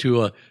move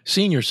into a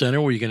senior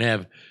center where you can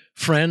have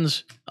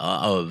friends,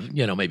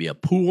 maybe a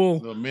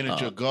pool. A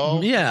miniature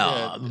golf.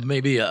 Yeah,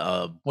 maybe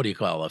a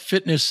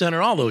fitness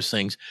center, all those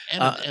things.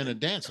 And a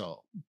dance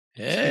hall.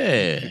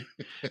 Hey,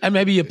 and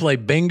maybe you play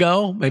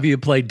bingo, maybe you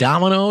play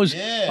dominoes,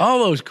 all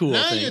those cool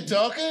now things. Now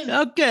you're talking.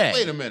 Okay.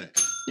 Wait a minute.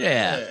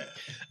 Yeah.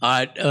 All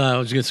right. I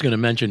was just going to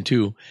mention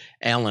too,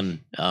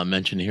 Alan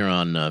mentioned here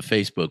on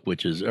Facebook,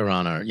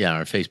 on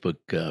our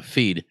Facebook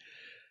feed.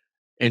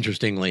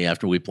 Interestingly,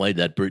 after we played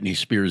that Britney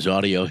Spears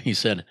audio, he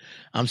said,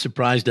 "I'm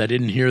surprised I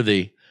didn't hear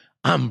the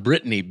 'I'm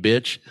Britney,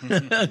 bitch'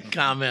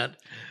 comment."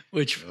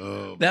 which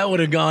Oh, that would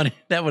have gone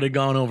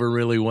over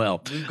really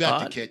well. We've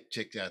got to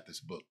check out this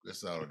book.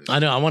 That's all it is. I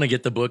know. I want to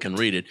get the book and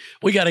read it.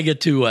 We got to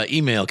get to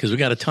email because we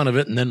got a ton of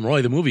it. And then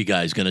Roy, the movie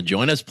guy, is going to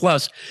join us.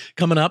 Plus,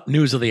 coming up,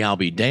 news of the I'll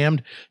Be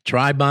Damned,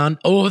 Tribond,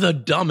 the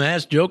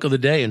dumbass joke of the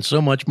day, and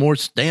so much more.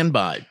 Stand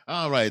by.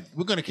 All right.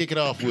 We're going to kick it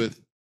off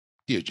with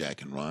Dear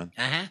Jack and Ron.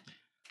 Uh-huh.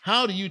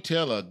 How do you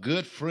tell a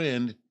good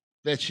friend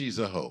that she's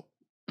a hoe?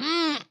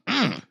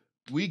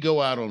 We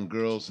go out on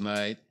girls'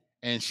 night,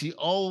 and she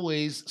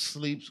always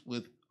sleeps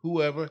with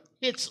whoever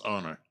hits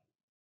on her.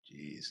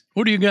 Jeez.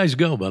 Where do you guys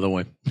go, by the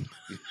way?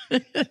 I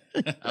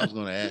was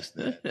going to ask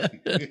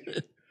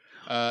that.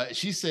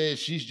 She says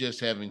she's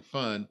just having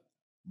fun,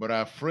 but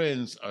our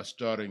friends are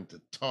starting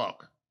to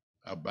talk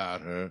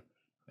about her,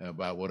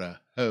 about what a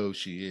hoe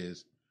she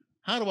is.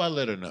 How do I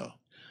let her know?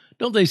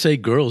 Don't they say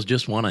girls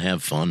just want to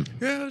have fun?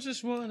 Girls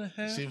just want to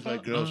have Seems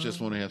like girls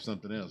just want to have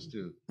something else,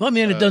 too. Well, I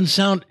mean, it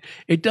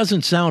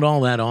doesn't sound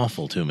all that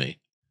awful to me.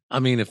 I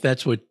mean, if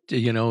that's what,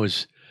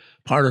 is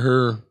part of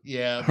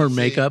her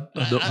makeup,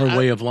 her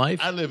way of life.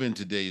 I live in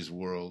today's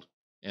world,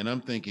 and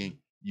I'm thinking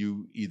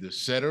you either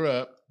set her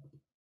up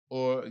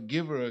or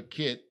give her a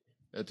kit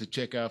to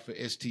check out for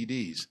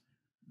STDs.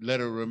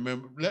 Let her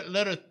remember.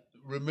 Let her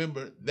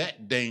remember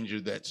that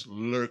danger that's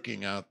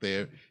lurking out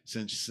there,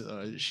 since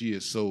she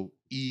is so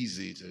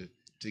easy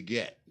to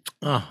get.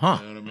 Uh-huh.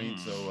 You know what I mean?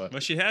 So,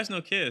 but she has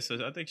no kids,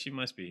 so I think she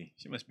must be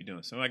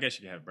doing something. I guess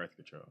she could have birth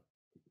control.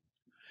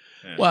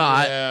 Yeah. Well,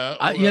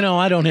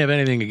 I don't have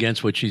anything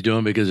against what she's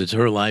doing because it's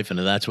her life and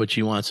that's what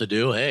she wants to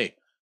do. Hey,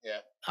 yeah,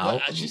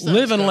 I'll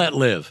live and let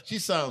live. She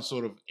sounds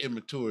sort of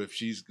immature if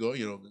she's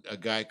a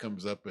guy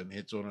comes up and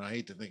hits on her. I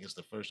hate to think it's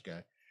the first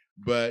guy,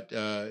 but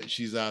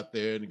she's out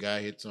there and the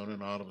guy hits on her,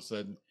 and all of a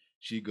sudden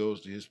she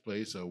goes to his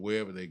place or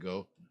wherever they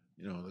go,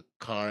 the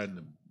car in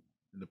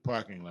the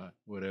parking lot,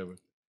 whatever,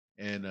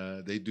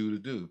 and they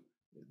do.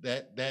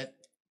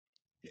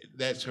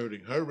 That's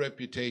hurting her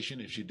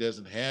reputation. If she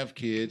doesn't have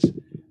kids,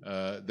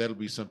 that'll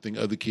be something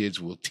other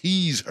kids will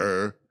tease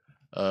her,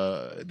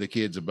 the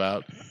kids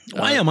about.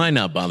 Why am I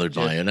not bothered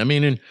by it? I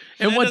mean,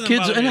 and what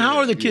kids, and how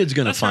are the kids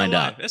going to find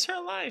out? It's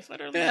her life. Let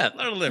her live. Yeah.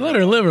 Let her live. Let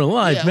her live her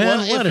life,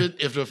 man. Well,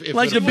 if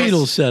like the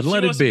Beatles said,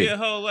 let it be. Let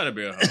her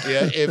be a hoe.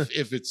 Yeah,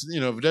 if it's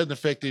if it doesn't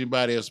affect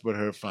anybody else but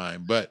her,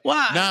 fine. But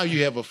now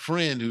you have a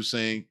friend who's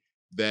saying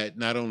that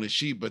not only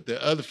she, but the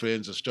other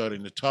friends are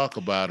starting to talk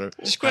about her.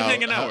 Just quit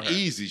hanging out how with her.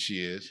 easy she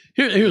is.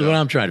 Here's what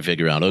I'm trying to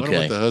figure out. I wonder Okay,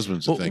 what the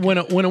husbands are thinking.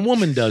 When a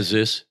woman does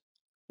this,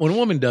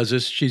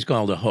 she's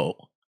called a hoe.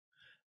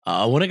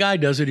 When a guy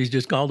does it, he's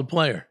just called a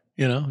player.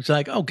 It's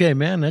like, okay,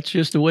 man, that's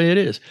just the way it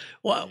is.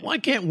 Why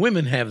can't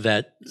women have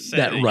that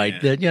right?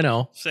 Again.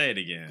 That Say it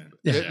again.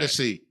 Let's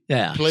see.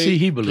 Yeah.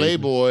 He believes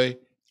Playboy,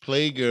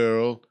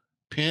 Playgirl,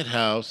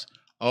 Penthouse,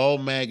 all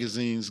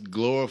magazines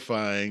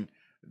glorifying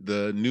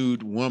the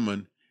nude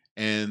woman,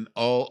 and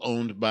all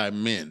owned by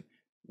men.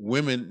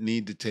 Women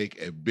need to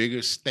take a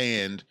bigger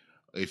stand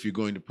if you're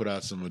going to put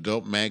out some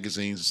adult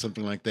magazines or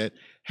something like that.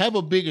 Have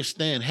a bigger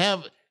stand.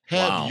 Have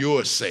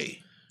your say.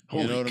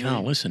 Holy know what cow! I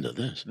mean? Listen to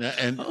this.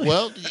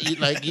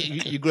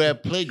 You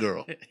grab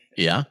Playgirl.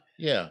 Yeah.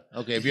 Yeah.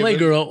 Okay.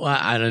 Playgirl.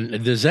 I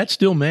don't. Does that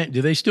still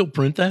do they still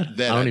print that?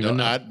 I don't even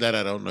know. I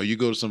don't know. You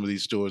go to some of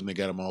these stores and they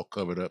got them all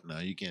covered up now.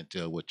 You can't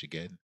tell what you're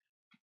getting.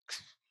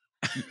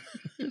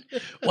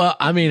 Well,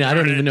 I mean, I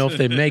don't even know if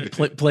they make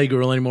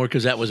Playgirl anymore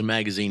because that was a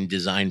magazine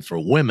designed for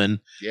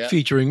women,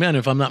 featuring men.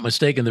 If I'm not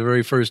mistaken, the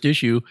very first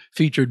issue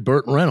featured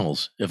Burt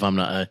Reynolds. If I'm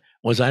not,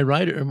 was I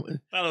right?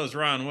 Thought it was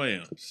Ron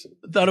Williams.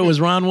 Thought it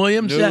was Ron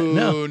Williams?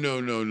 No.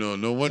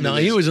 No wonder. No,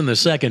 he was in the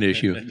second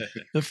issue.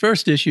 The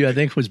first issue, I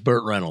think, was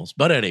Burt Reynolds.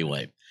 But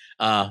anyway.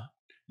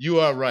 You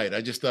are right.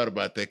 I just thought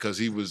about that because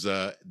he was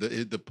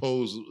the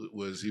pose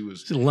was he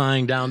was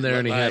lying down there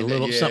and he had a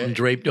little something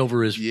draped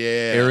over his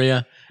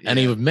area. And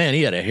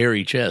he had a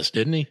hairy chest,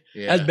 didn't he?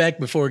 Yeah. That's back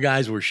before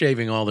guys were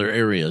shaving all their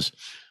areas.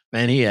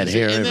 Man, he had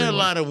hair. And there are a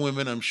lot of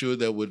women, I'm sure,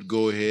 that would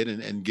go ahead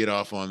and get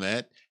off on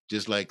that,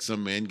 just like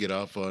some men get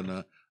off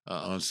on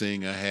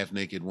seeing a half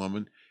naked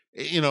woman.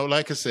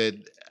 Like I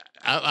said,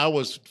 I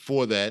was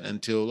for that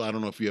until I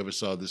don't know if you ever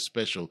saw this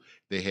special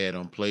they had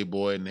on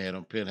Playboy and they had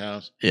on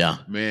Penthouse. Yeah,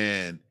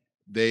 man,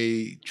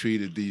 they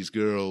treated these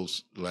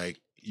girls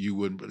like you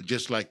wouldn't,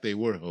 just like they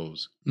were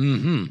hoes.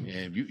 Mm-hmm.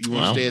 And you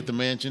want to stay at the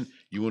mansion,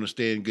 you want to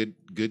stay in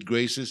good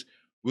graces,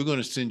 we're going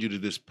to send you to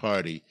this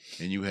party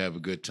and you have a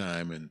good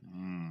time. And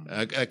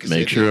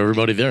make sure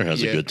everybody there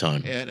has a good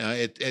time. And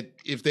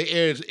if they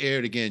air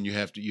it again, you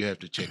have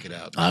to check it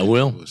out. I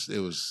will. It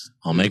was.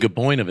 I'll make a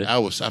point of it.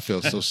 I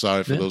felt so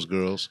sorry for those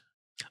girls.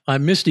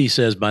 Misty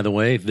says, by the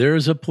way,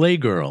 there's a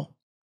Playgirl.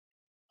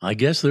 I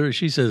guess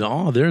she says,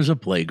 there's a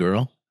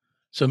Playgirl.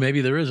 So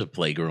maybe there is a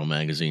Playgirl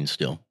magazine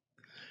still.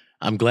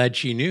 I'm glad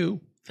she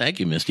knew. Thank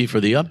you, Misty, for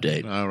the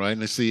update. All right.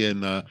 Let's see.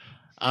 And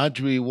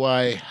Audrey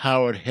Y.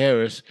 Howard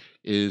Harris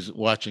is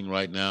watching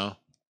right now.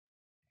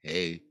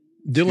 Hey.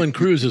 Dylan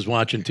Cruz is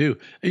watching too.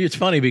 It's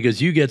funny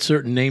because you get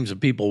certain names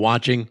of people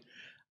watching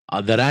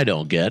that I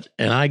don't get,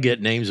 and I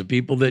get names of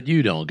people that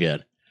you don't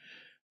get.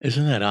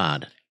 Isn't that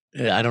odd?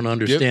 I don't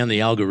understand the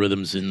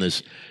algorithms in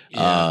this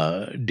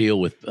deal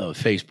with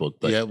Facebook.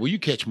 But well, you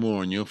catch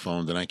more on your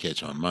phone than I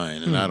catch on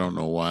mine, and I don't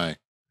know why.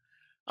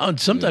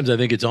 Sometimes I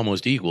think it's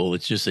almost equal.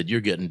 It's just that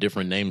you're getting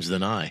different names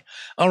than I.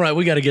 All right,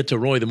 we got to get to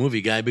Roy the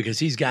movie guy because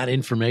he's got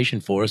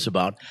information for us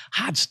about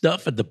hot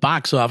stuff at the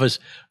box office.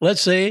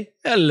 Let's say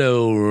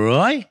hello,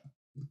 Roy.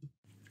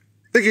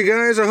 Thank you,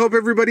 guys. I hope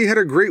everybody had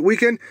a great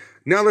weekend.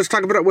 Now let's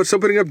talk about what's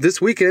opening up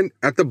this weekend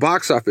at the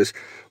box office.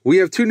 We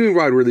have 2 new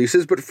wide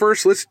releases, but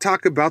first let's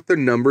talk about the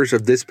numbers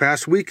of this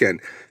past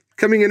weekend.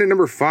 Coming in at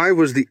number 5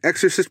 was The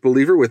Exorcist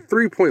Believer with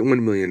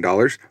 $3.1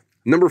 million.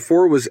 Number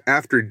 4 was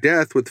After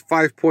Death with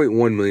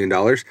 $5.1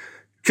 million.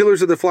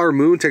 Killers of the Flower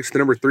Moon takes the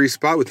number 3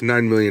 spot with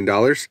 $9 million.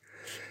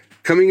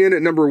 Coming in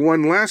at number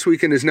 1 last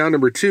weekend is now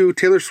number 2,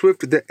 Taylor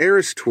Swift The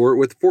Eras Tour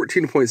with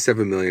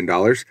 $14.7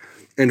 million.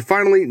 And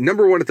finally,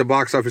 number 1 at the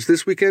box office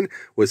this weekend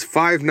was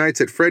Five Nights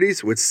at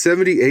Freddy's with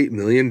 $78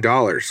 million.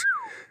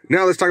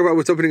 Now let's talk about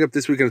what's opening up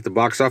this weekend at the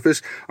box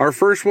office. Our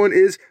first one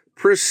is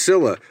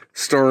Priscilla,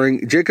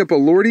 starring Jacob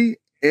Elordi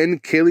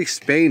and Kaylee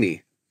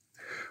Spaney.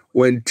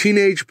 When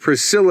teenage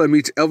Priscilla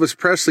meets Elvis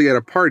Presley at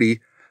a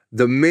party,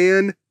 the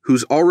man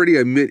who's already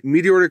a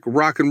meteoric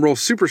rock and roll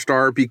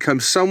superstar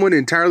becomes someone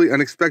entirely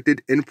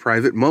unexpected in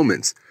private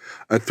moments.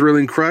 A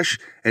thrilling crush,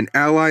 an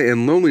ally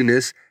in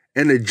loneliness,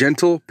 and a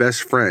gentle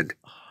best friend.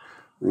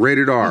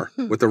 Rated R,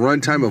 with a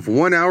runtime of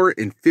 1 hour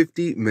and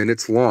 50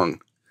 minutes long.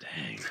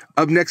 Dang.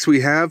 Up next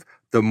we have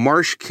The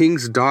Marsh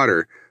King's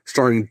Daughter,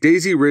 starring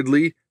Daisy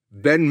Ridley,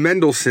 Ben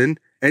Mendelsohn,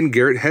 and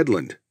Garrett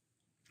Hedlund.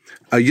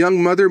 A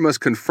young mother must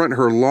confront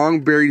her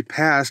long-buried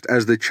past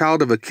as the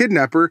child of a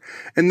kidnapper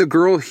and the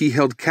girl he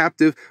held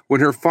captive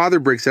when her father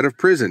breaks out of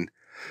prison.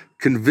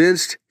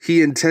 Convinced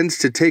he intends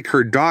to take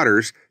her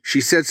daughters, she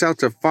sets out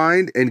to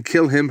find and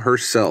kill him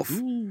herself.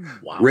 Ooh,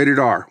 wow. Rated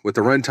R, with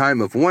a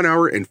runtime of 1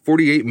 hour and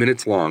 48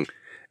 minutes long.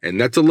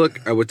 And that's a look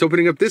at what's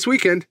opening up this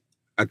weekend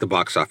at the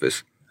box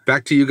office.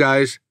 Back to you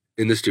guys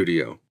in the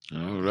studio.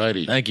 All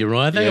righty. Thank you,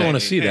 Roy. I think I want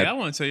to see that. I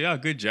want to say y'all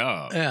good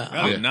job. Yeah.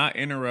 Y'all did not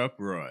interrupt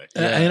Roy.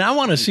 And I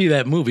want to see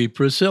that movie,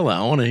 Priscilla.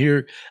 I want to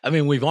hear. I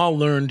mean, we've all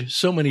learned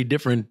so many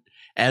different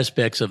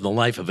aspects of the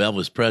life of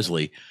Elvis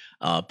Presley,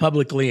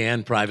 publicly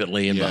and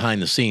privately and behind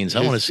the scenes.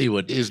 I want to see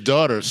what his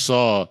daughter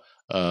saw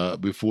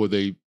before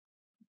they,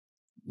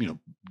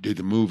 did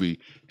the movie.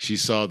 She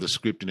saw the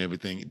script and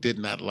everything. Did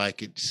not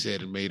like it.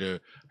 Said it made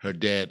her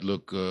dad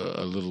look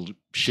a little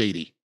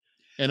shady.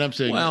 And I'm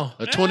saying, a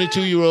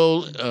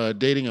 22-year-old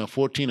dating a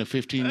 14 or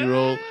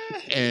 15-year-old,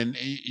 and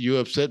you're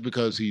upset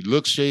because he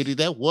looks shady.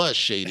 That was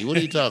shady. What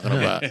are you talking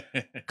about?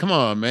 Come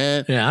on,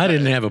 man. Yeah, I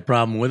didn't have a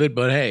problem with it,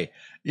 but hey,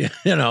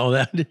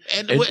 that.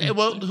 And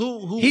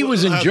who he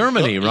was in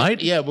Germany, right?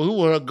 Yeah, but who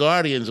were her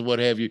guardians and what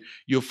have you?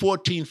 You're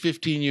 14,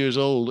 15 years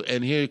old,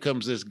 and here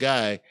comes this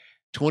guy,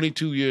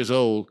 22 years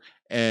old,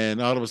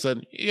 and all of a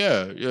sudden,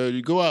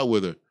 you go out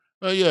with her.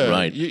 Oh, yeah,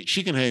 right.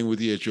 She can hang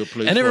with you at your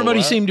place. And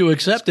everybody seemed to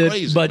accept it,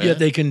 crazy, but man. yet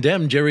they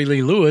condemned Jerry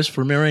Lee Lewis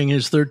for marrying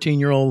his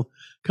 13-year-old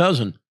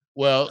cousin.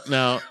 Well,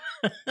 now,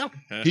 now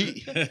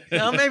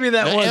maybe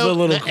that was a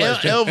little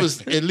question.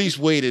 Elvis at least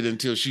waited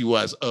until she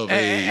was of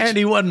age. And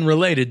he wasn't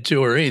related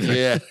to her either.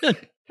 Yeah.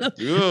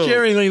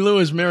 Jerry Lee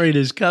Lewis married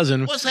his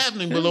cousin. What's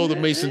happening below the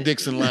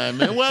Mason-Dixon line,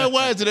 man?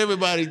 Why is it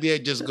everybody there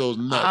just goes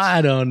nuts?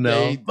 I don't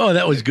know.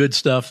 That was good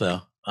stuff,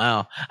 though.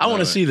 Wow. I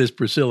want to see this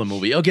Priscilla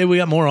movie. Okay, we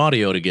got more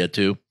audio to get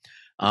to.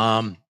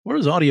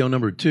 Where's audio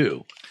number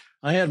 2?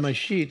 I had my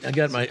sheet. I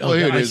got my.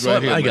 Here it is,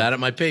 right here. I got it.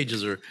 My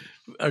pages are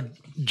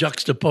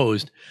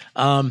juxtaposed.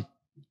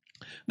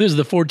 This is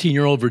the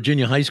 14-year-old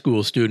Virginia high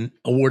school student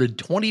awarded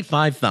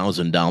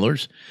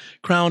 $25,000,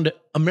 crowned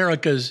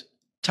America's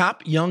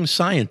top young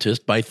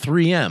scientist by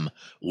 3M.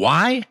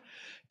 Why?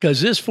 Because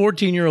this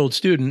 14-year-old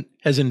student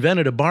has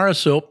invented a bar of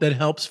soap that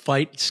helps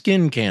fight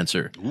skin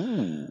cancer.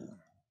 Ooh.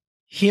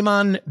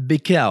 Herman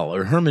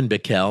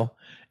Bickel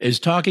is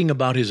talking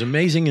about his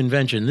amazing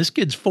invention. This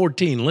kid's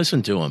 14.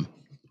 Listen to him.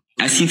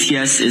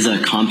 SCTS is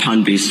a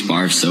compound-based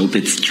bar of soap.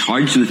 It's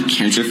charged with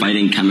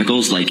cancer-fighting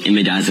chemicals like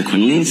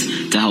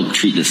imidazoquinolines to help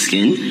treat the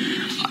skin.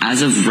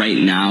 As of right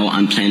now,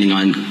 I'm planning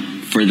on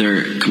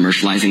further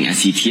commercializing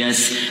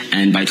SCTS,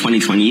 and by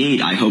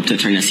 2028, I hope to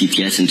turn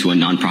SCTS into a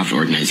nonprofit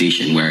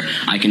organization where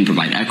I can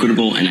provide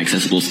equitable and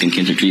accessible skin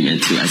cancer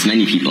treatment to as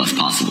many people as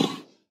possible.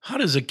 How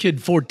does a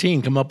kid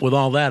 14 come up with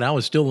all that? I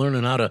was still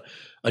learning how to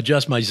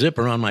adjust my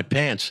zipper on my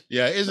pants.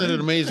 Yeah, isn't it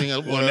amazing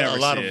what a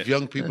lot of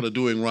young people are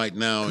doing right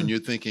now? And you're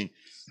thinking,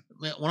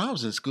 man, when I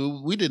was in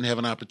school, we didn't have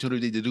an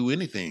opportunity to do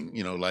anything,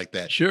 like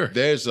that. Sure.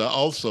 There's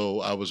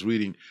also, I was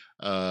reading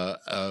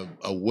a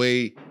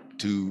way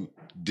to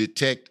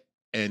detect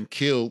and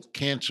kill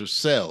cancer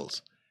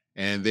cells,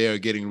 and they are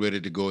getting ready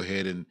to go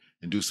ahead and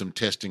do some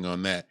testing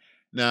on that.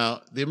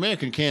 Now, the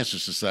American Cancer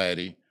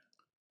Society,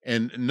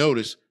 and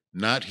notice,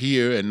 not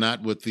here and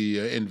not with the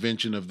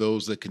invention of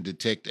those that can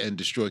detect and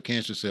destroy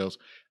cancer cells.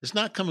 It's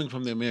not coming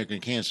from the American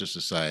Cancer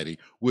Society,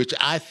 which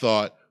I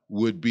thought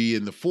would be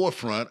in the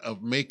forefront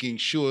of making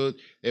sure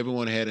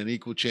everyone had an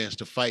equal chance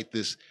to fight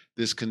this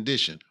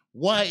condition.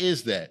 Why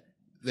is that?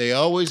 They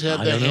always have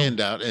I their don't know.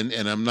 handout,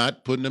 and I'm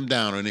not putting them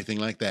down or anything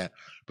like that.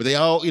 But they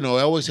all,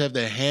 always have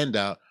their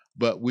handout,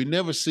 but we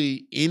never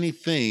see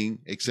anything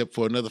except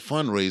for another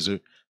fundraiser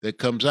that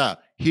comes out.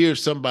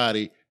 Here's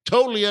somebody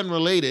totally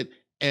unrelated,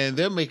 and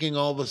they're making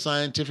all the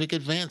scientific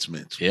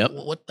advancements. Yep.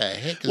 What the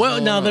heck is Well,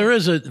 going now on? there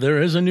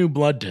is a new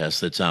blood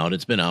test that's out.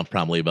 It's been out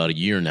probably about a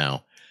year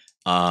now,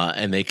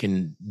 and they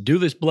can do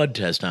this blood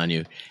test on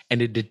you,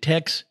 and it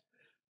detects.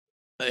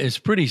 It's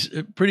pretty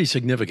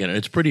significant.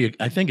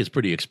 I think it's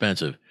pretty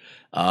expensive.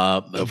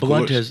 A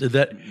blood test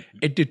that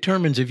it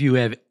determines if you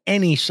have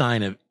any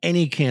sign of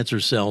any cancer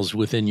cells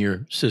within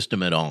your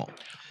system at all.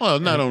 Well,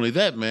 not only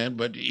that, man,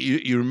 but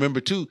you remember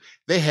too,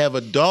 they have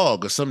a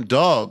dog or some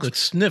dogs that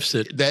sniffs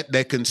it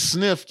that can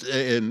sniff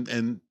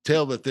and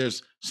tell that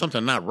there's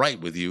something not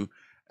right with you.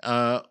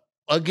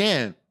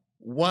 Again,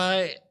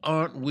 why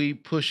aren't we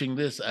pushing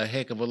this a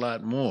heck of a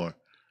lot more?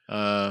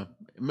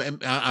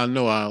 I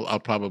know I'll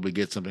probably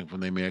get something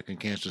from the American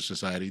Cancer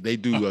Society. They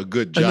do a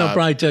good job. And they'll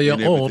probably tell you,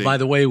 and oh, everything. by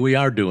the way, we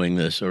are doing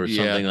this or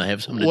something. I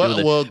have something to do with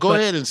it. Well, go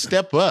ahead and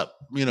step up.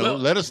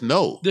 Let us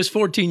know. This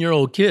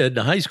 14-year-old kid,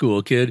 the high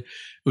school kid,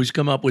 who's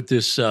come up with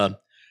this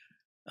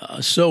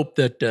soap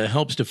that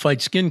helps to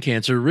fight skin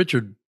cancer.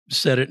 Richard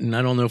said it, and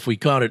I don't know if we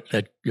caught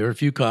it, or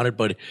if you caught it,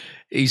 but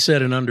he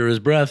said it under his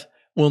breath.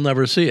 We'll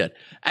never see it.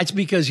 That's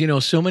because,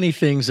 so many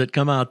things that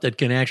come out that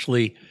can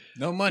actually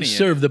no money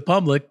serve the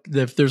public.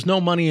 If there's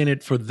no money in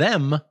it for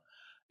them,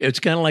 it's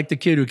kind of like the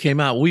kid who came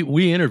out.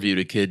 We interviewed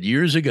a kid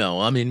years ago.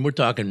 I mean, we're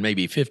talking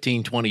maybe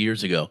 15, 20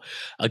 years ago.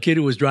 A kid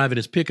who was driving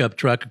his pickup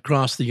truck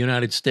across the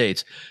United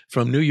States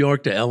from New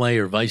York to L.A.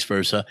 or vice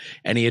versa,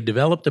 and he had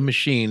developed a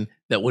machine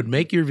that would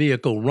make your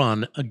vehicle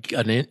run,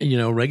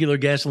 regular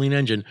gasoline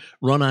engine,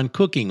 run on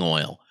cooking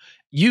oil.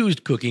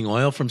 Used cooking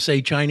oil from,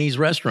 say, Chinese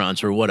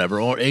restaurants or whatever,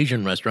 or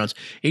Asian restaurants.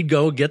 He'd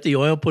go get the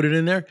oil, put it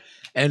in there,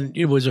 and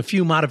it was a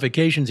few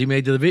modifications he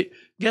made to the vehicle.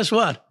 Guess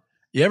what?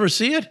 You ever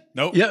see it?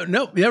 Nope. Yeah,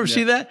 nope. You ever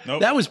see that?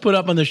 Nope. That was put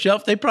up on the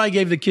shelf. They probably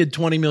gave the kid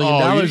 $20 million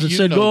and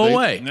said, go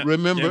away.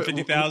 Remember,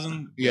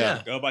 50,000.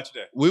 Yeah. Go about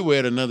your day. We were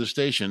at another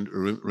station,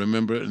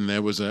 remember, and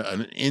there was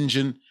an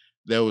engine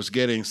that was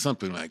getting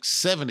something like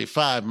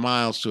 75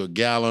 miles to a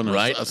gallon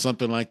or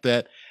something like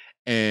that.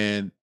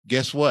 And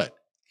guess what?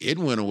 It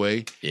went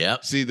away. Yeah.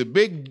 See, the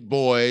big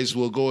boys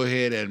will go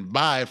ahead and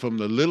buy from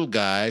the little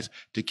guys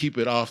to keep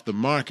it off the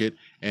market,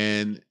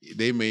 and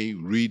they may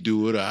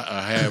redo it or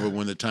however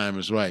when the time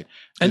is right.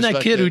 And Just that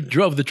like kid who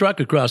drove the truck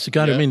across the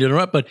country, I mean to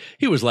interrupt, but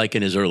he was like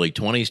in his early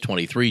 20s,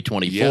 23,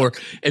 24.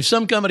 If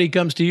some company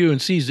comes to you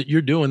and sees that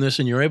you're doing this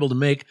and you're able to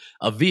make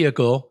a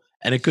vehicle,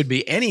 and it could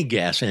be any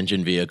gas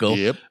engine vehicle,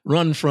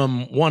 run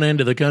from one end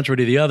of the country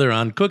to the other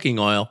on cooking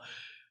oil,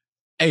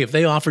 hey, if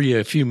they offer you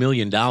a few $1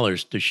 million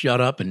to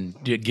shut up and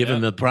give them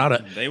the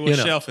product, they will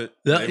shelf it.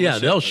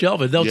 They'll shelf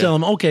it. They'll tell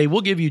them, okay,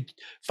 we'll give you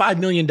 $5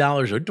 million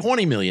or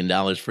 $20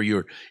 million for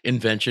your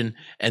invention,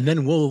 and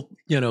then we'll,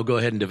 go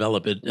ahead and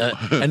develop it.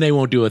 And they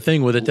won't do a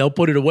thing with it. They'll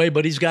put it away,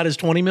 but he's got his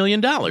 $20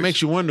 million. It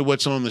makes you wonder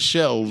what's on the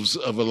shelves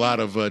of a lot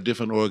of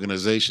different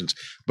organizations.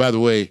 By the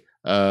way,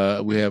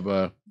 we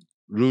have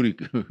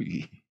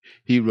Rudy.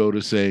 He wrote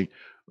us saying,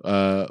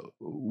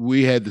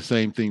 we had the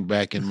same thing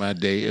back in my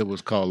day. It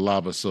was called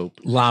lava soap.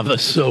 Lava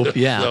soap,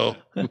 yeah.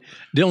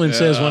 Dylan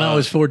says, when I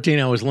was 14,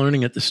 I was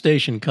learning at the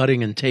station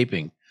cutting and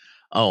taping.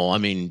 Oh, I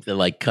mean,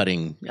 like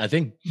cutting. I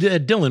think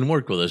Dylan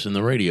worked with us in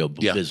the radio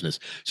business.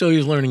 So he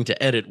was learning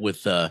to edit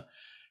with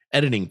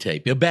editing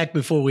tape. Back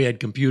before we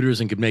had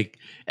computers and could make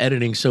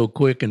editing so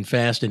quick and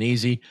fast and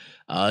easy,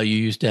 you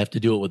used to have to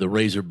do it with a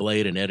razor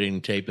blade and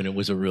editing tape, and it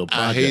was a real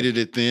project. I hated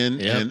it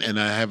then, and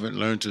I haven't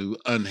learned to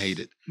unhate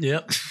it.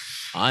 Yep.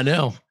 I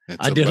know.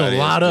 I did a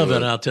lot of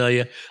it, I'll tell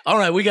you. All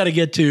right, we got to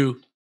get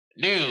to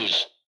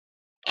news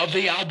of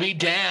the I'll be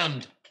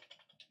damned.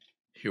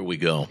 Here we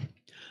go.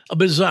 A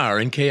bizarre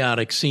and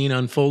chaotic scene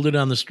unfolded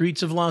on the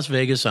streets of Las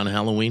Vegas on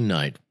Halloween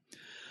night.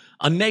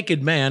 A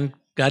naked man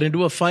got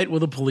into a fight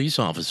with a police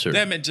officer.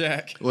 Damn it,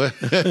 Jack. Well,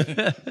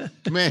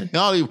 man,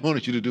 all he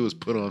wanted you to do was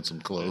put on some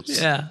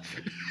clothes. Yeah.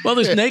 Well,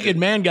 this naked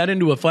man got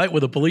into a fight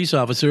with a police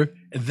officer.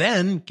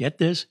 Then, get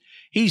this,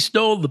 he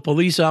stole the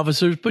police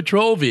officer's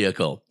patrol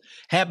vehicle.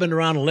 Happened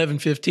around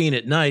 11:15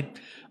 at night.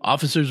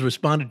 Officers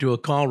responded to a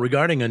call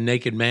regarding a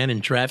naked man in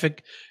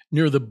traffic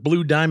near the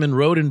Blue Diamond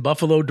Road and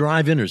Buffalo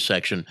Drive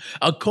intersection.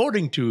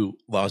 According to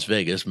Las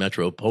Vegas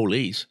Metro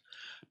Police,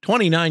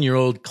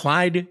 29-year-old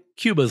Clyde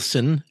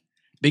Cubison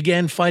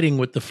began fighting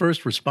with the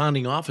first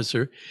responding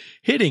officer,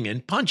 hitting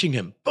and punching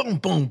him, boom,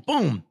 boom,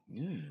 boom,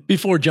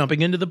 before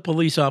jumping into the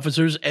police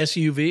officer's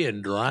SUV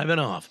and driving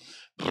off.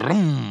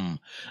 Vroom.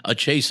 A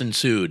chase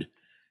ensued,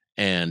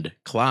 and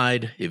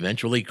Clyde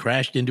eventually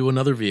crashed into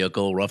another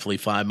vehicle roughly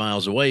 5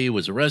 miles away. He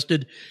was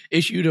arrested,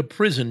 issued a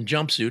prison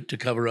jumpsuit to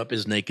cover up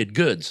his naked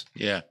goods.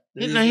 Yeah.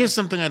 Now, here's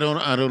something I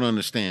don't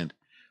understand.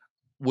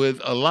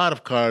 With a lot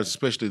of cars,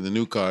 especially the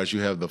new cars,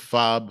 you have the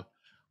fob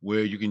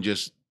where you can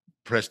just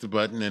press the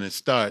button and it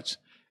starts.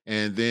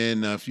 And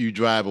then if you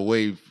drive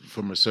away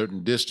from a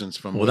certain distance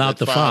from without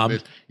the fob,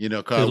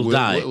 car it'll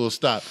die. Will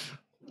stop.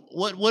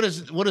 what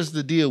is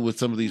the deal with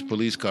some of these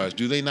police cars?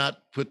 Do they not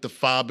put the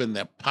fob in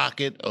their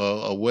pocket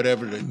or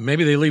whatever?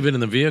 Maybe they leave it in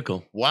the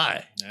vehicle.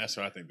 Why? That's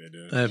what I think they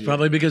do.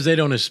 Probably because they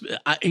don't.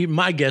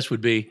 My guess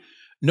would be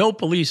no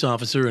police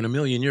officer in a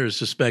million years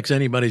suspects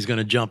anybody's going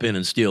to jump in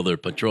and steal their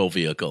patrol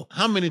vehicle.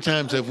 How many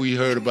times have we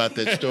heard about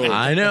that story?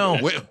 I know.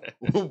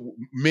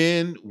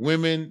 Men,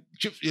 women,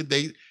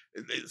 they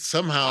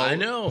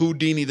somehow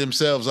Houdini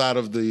themselves out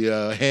of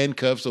the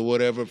handcuffs or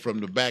whatever from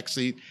the back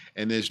seat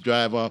and just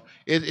drive off.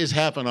 It's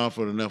happened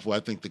often enough where I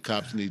think the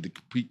cops need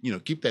to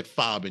keep that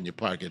fob in your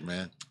pocket,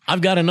 man.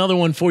 I've got another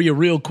one for you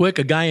real quick.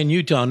 A guy in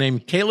Utah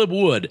named Caleb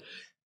Wood.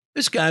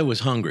 This guy was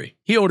hungry.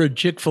 He ordered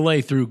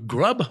Chick-fil-A through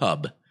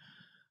Grubhub.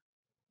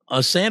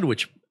 A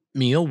sandwich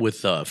meal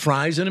with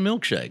fries and a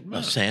milkshake.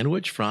 A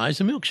sandwich, fries,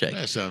 and milkshake.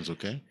 That sounds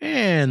okay.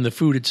 And the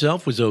food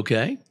itself was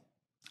okay.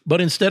 But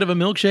instead of a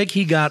milkshake,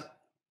 he got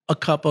a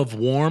cup of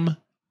warm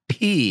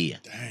pee.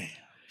 Damn.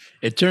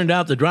 It turned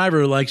out the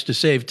driver likes to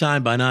save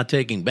time by not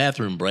taking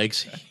bathroom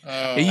breaks.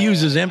 He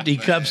uses empty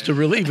cups to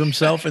relieve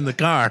himself in the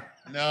car.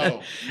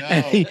 No.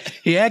 And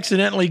he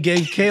accidentally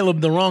gave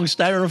Caleb the wrong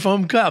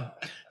styrofoam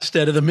cup.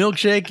 Instead of the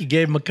milkshake, he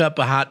gave him a cup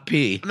of hot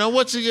pee. Now,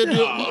 what's he gonna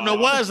do? Now,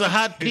 why is the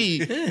hot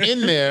pee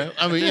in there?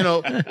 I mean,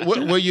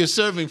 where you're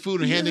serving food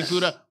and handing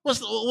food out.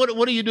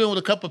 What are you doing with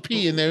a cup of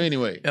pee in there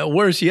anyway?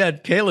 Worse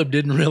yet, Caleb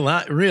didn't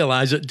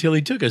realize it until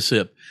he took a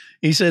sip.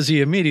 He says he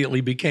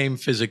immediately became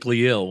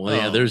physically ill. Well,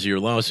 yeah, there's your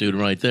lawsuit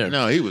right there.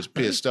 No, he was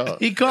pissed off.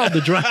 He called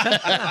the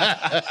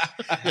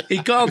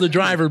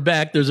driver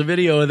back. There's a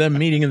video of them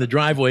meeting in the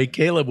driveway.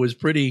 Caleb was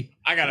pretty.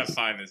 I gotta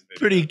find this video.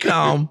 Pretty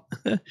calm.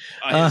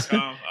 He's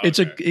calm.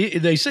 Okay.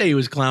 They say he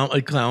was calm.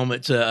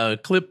 It's a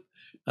clip.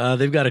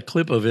 They've got a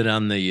clip of it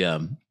on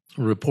the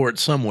report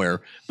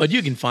somewhere, but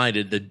you can find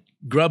it. The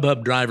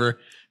Grubhub driver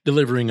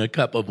delivering a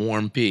cup of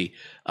warm pee.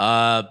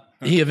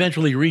 He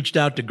eventually reached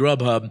out to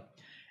Grubhub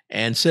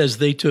and says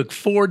they took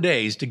 4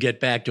 days to get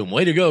back to him.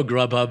 Way to go,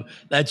 Grubhub.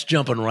 That's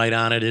jumping right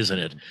on it, isn't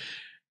it?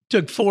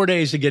 Took 4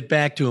 days to get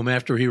back to him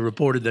after he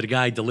reported that a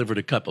guy delivered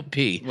a cup of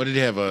pee. What, did he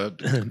have a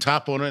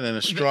top on it and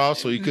a straw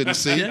so you couldn't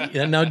see?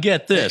 Yeah, now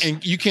get this.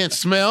 And you can't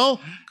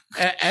smell?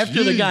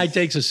 After the guy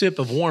takes a sip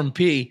of warm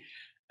pee,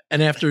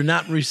 and after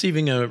not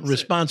receiving a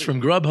response from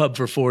Grubhub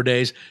for 4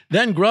 days,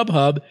 then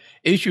Grubhub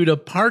issued a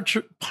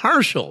partial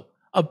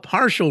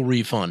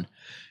refund.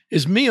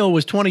 His meal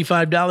was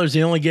 $25.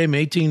 They only gave him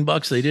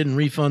 $18. They didn't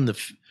refund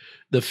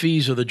the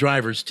fees or the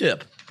driver's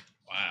tip.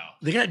 Wow.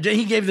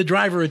 He gave the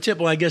driver a tip.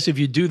 Well, I guess if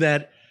you do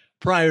that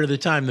prior to the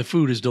time the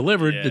food is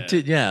delivered,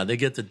 they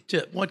get the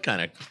tip. What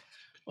kind of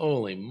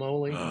holy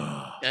moly?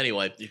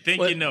 Anyway, you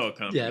think you know a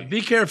company? Yeah,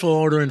 be careful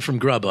ordering from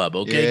Grubhub,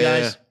 okay,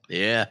 guys?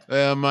 Yeah.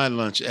 Well, my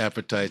lunch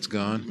appetite's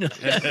gone.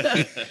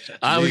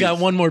 We got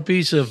one more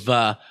piece of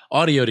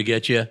audio to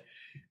get you.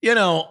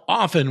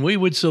 Often we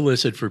would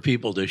solicit for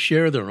people to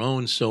share their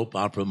own soap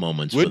opera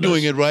moments. We're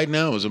doing it right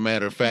now, as a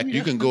matter of fact.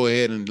 You can go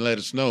ahead and let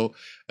us know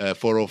at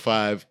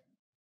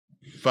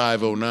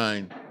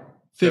 405-509.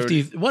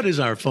 50. What is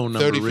our phone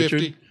number, 3050?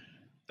 Richard?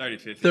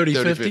 3050.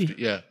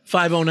 3050? Yeah.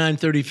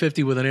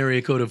 509-3050 with an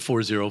area code of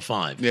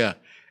 405. Yeah.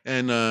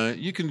 And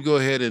you can go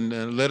ahead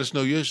and let us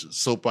know your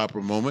soap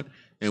opera moment,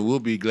 and we'll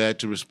be glad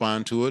to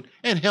respond to it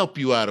and help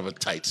you out of a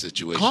tight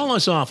situation. Call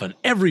us often.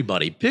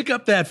 Everybody, pick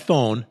up that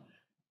phone.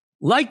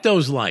 Light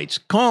those lights.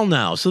 Call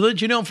now so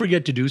that you don't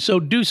forget to do so.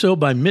 Do so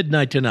by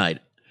midnight tonight.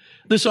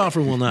 This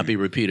offer will not be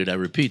repeated. I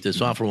repeat,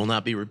 this offer will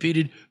not be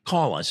repeated.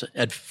 Call us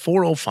at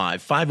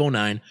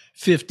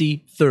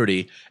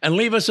 405-509-5030 and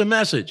leave us a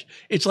message.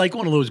 It's like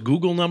one of those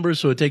Google numbers,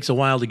 so it takes a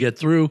while to get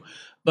through,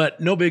 but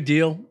no big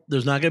deal.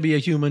 There's not going to be a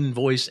human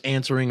voice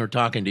answering or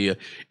talking to you.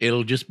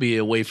 It'll just be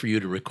a way for you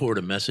to record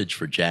a message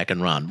for Jack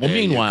and Ron. Well,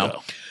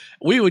 meanwhile,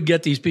 we would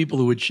get these people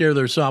who would share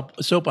their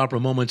soap opera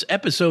moments,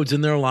 episodes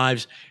in their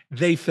lives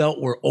they felt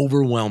were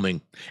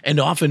overwhelming and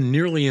often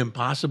nearly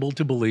impossible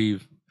to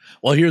believe.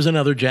 Well, here's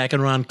another Jack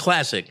and Ron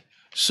classic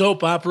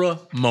soap opera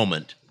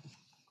moment.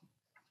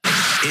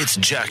 It's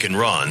Jack and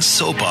Ron's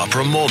soap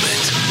opera moment.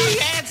 He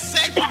had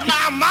sex with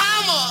my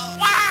mama.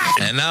 Why?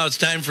 And now it's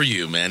time for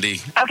you,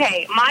 Mandy.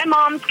 Okay, my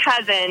mom's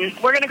cousin,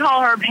 we're going to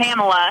call her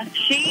Pamela.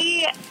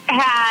 She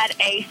had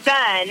a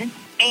son,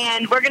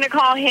 and we're going to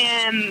call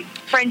him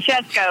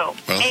Francesco.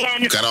 Well,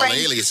 and got all the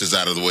aliases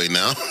out of the way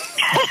now.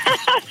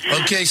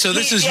 Okay, so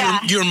this is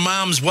your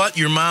mom's what?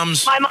 Your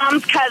mom's... My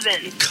mom's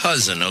cousin.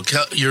 Cousin,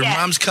 okay. Your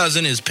mom's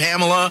cousin is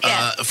Pamela,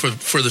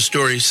 for the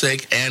story's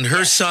sake, and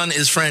her son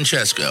is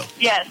Francesco.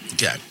 Yes.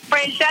 Okay.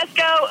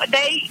 Francesco,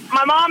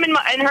 my mom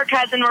and her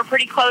cousin were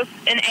pretty close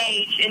in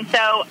age, and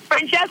so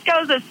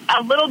Francesco's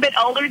a little bit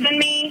older than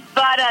me,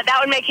 but that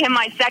would make him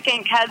my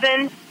second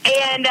cousin.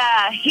 And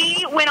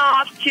he went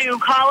off to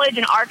college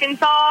in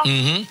Arkansas,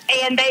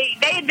 and they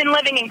had been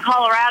living in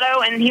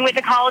Colorado, and he went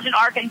to college in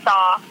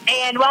Arkansas.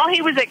 And while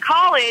he was at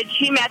college,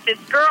 he met this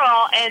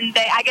girl, and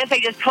I guess they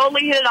just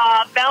totally hit it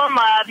off, fell in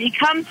love. He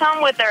comes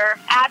home with her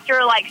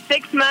after like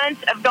 6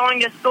 months of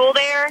going to school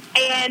there,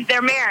 and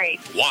they're married.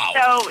 Wow.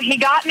 So he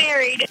got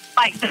married,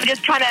 like they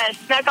just kind of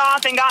snuck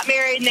off and got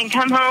married, and then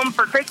come home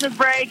for Christmas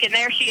break, and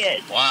there she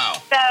is. Wow.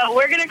 So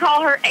we're going to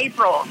call her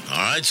April. All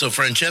right, so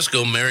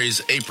Francesco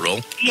marries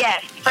April.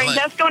 Yes,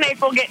 Francesco and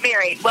April get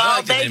married.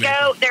 Well,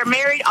 they're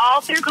married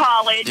all through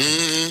college,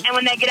 and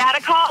when they get out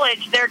of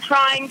college, they're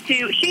trying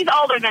to, she's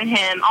older than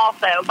him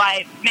also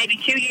by maybe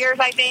 2 years,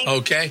 I think.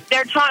 Okay.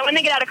 When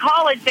they get out of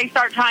college, they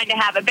start trying to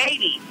have a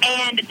baby,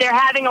 and they're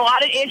having a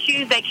lot of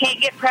issues. They can't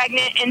get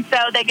pregnant, and so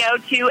they go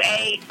to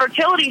a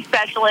fertility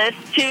specialist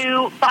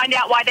to find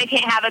out why they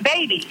can't have a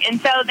baby. And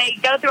so they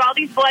go through all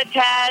these blood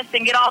tests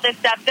and get all this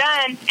stuff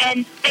done,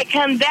 and it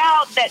comes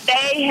out that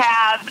they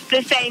have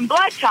the same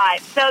blood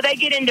type. So they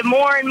get into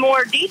more and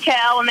more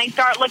detail, and they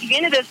start looking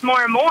into this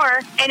more and more,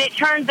 and it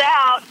turns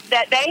out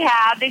that they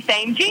have the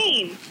same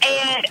genes.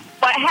 And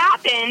what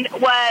happened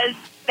was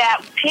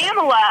that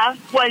Pamela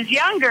was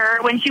younger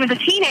when she was a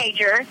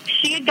teenager.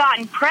 She had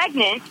gotten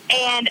pregnant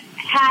and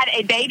had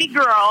a baby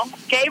girl,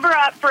 gave her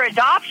up for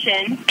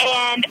adoption,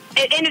 and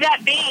it ended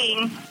up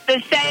being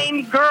the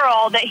same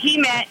girl that he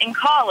met in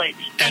college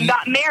and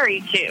got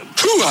married to.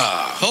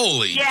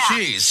 Holy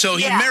jeez. So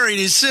he married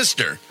his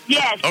sister.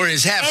 Yes. Or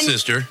his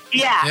half-sister.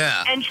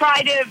 Yeah. And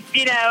tried to,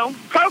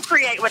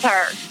 procreate with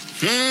her.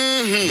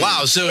 Mm-hmm.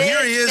 Wow, so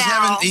here he is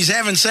he's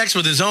having sex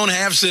with his own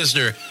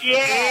half-sister.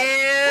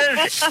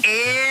 Yes.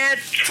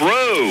 It's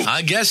true.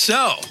 I guess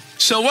so.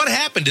 So what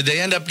happened? Did they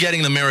end up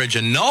getting the marriage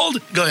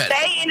annulled? Go ahead.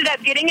 They ended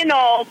up getting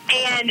annulled,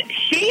 and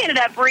she ended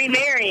up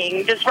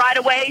remarrying just right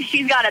away.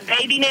 She's got a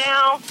baby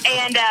now,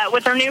 and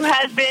with her new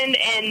husband,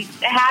 and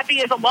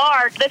happy as a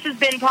lark. This has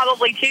been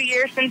probably 2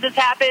 years since this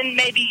happened,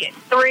 maybe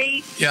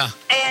 3. Yeah.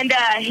 And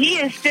he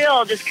is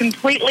still just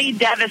completely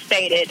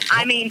devastated.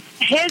 I mean,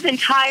 his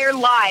entire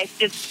life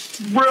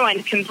just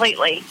ruined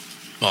completely.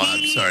 Oh,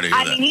 I'm sorry to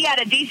hear that. He had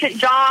a decent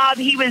job.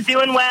 He was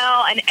doing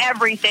well, and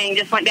everything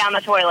just went down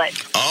the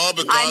toilet. All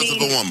because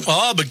of a woman.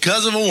 All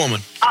because of a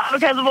woman.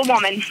 Because of a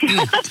woman.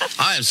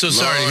 I am so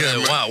sorry to hear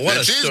that. Wow, what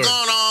a she's story.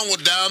 gone on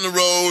with down the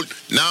road,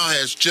 now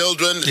has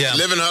children,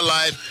 living her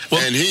life,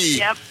 and he...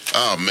 Yep.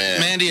 Oh, man.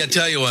 Mandy, I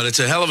tell you what, it's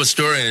a hell of a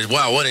story. And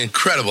wow, what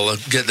incredible.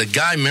 The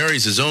guy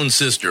marries his own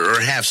sister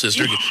or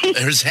half-sister.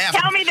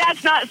 Tell me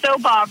that's not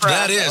soap opera.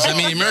 That is. I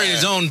mean, he married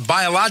his own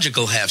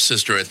biological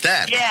half-sister at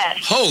that.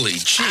 Yes. Holy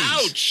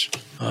jeez.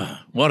 Ouch.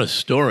 What a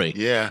story.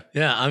 Yeah.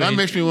 Yeah, I mean, that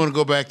makes me want to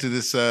go back to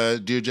this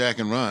Dear Jack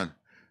and Ron.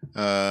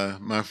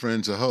 My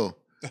friend's a hoe.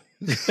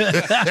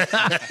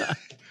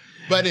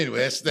 But anyway,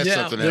 that's something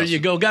else. There you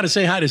go. Got to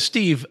say hi to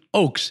Steve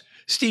Oakes.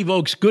 Steve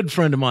Oakes, good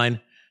friend of mine,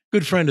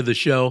 good friend of the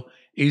show.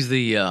 He's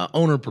the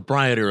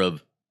owner-proprietor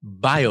of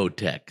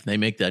Biotech. They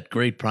make that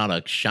great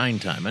product, Shine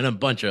Time, and a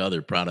bunch of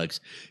other products,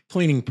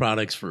 cleaning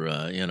products for,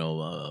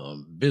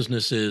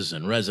 businesses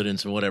and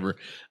residents and whatever.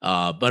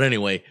 But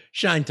anyway,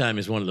 Shine Time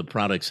is one of the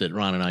products that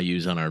Ron and I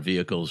use on our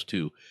vehicles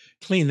to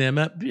clean them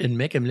up and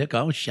make them look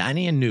all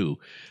shiny and new.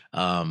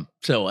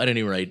 So at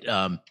any rate,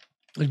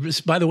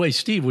 by the way,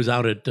 Steve was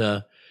out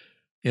at,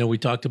 we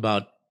talked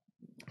about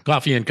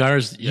Coffee and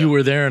Cars. Yeah. You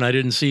were there and I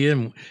didn't see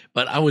him,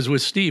 but I was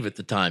with Steve at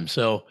the time.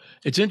 So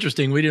it's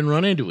interesting. We didn't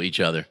run into each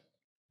other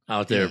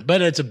out there,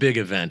 but it's a big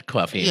event,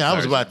 Coffee and Cars. Yeah, I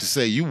was about to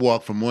say, you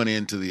walk from one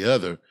end to the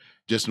other,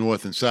 just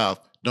north and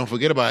south. Don't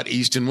forget about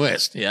east and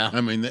west. Yeah.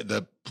 I mean,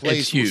 the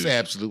place was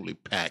absolutely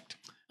packed.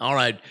 All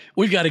right.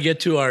 We've got to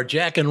get to our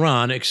Jack and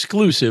Ron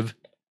exclusive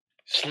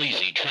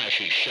Sleazy,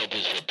 trashy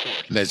showbiz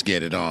report. Let's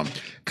get it on.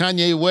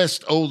 Kanye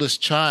West's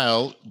oldest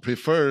child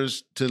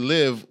prefers to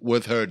live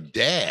with her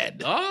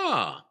dad.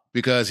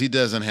 Because he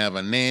doesn't have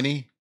a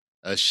nanny,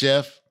 a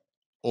chef,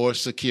 or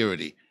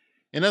security.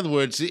 In other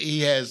words,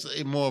 he has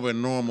more of a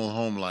normal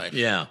home life.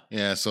 Yeah.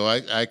 Yeah, so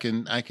I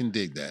can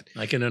dig that.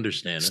 I can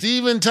understand it.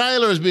 Steven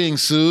Tyler is being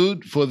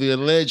sued for the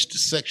alleged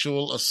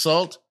sexual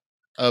assault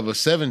of a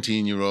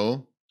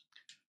 17-year-old.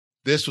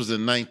 This was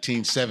in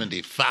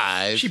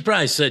 1975. She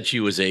probably said she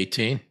was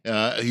 18.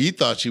 He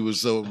thought she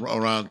was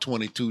around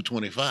 22,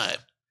 25.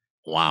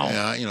 Wow.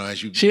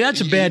 As you see,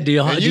 that's a bad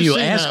deal. Do you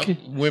ask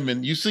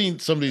women? You've seen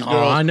some of these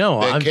girls I know.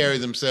 that carry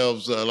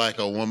themselves like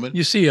a woman.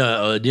 You see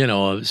a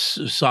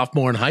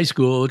sophomore in high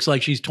school, it looks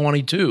like she's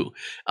 22.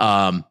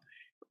 But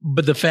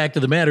the fact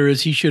of the matter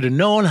is he should have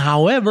known.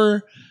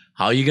 However,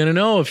 how are you going to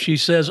know if she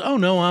says, oh,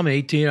 no, I'm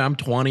 18, I'm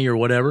 20 or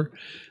whatever?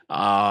 What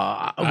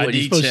are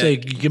you supposed to say?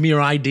 Give me your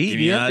ID? Give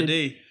me your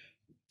ID.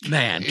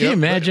 Man, can you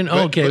imagine?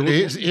 But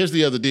here's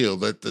the other deal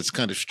that's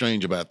kind of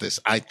strange about this,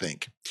 I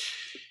think.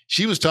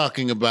 She was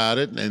talking about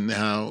it and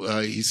how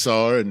he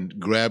saw her and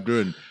grabbed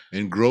her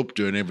and groped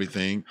her and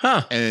everything,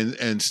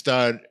 and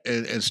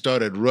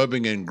started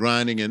rubbing and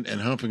grinding and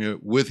humping her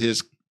with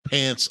his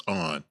pants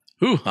on.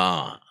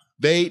 Hoo-ha.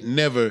 They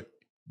never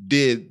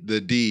did the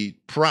deed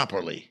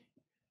properly.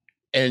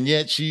 And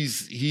yet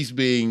he's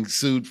being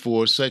sued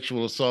for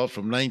sexual assault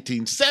from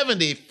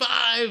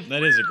 1975.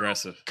 That is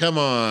aggressive. Come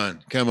on.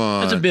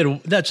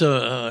 That's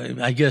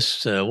I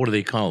guess, what do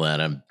they call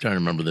that? I'm trying to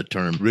remember the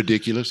term.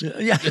 Ridiculous.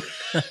 Yeah.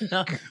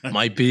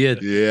 Might be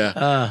it. Yeah.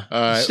 All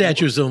right.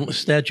 Statute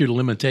of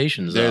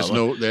limitations. There's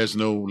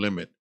no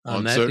limit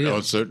on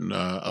certain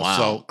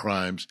assault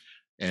crimes.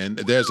 And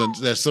there's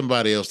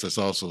somebody else that's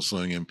also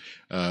suing him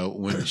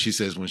when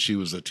she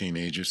was a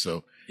teenager.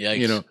 So,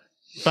 Yikes.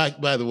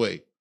 By the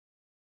way,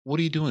 what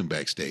are you doing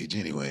backstage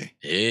anyway?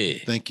 Hey.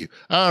 Thank you.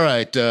 All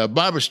right.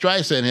 Barbara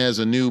Streisand has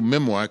a new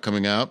memoir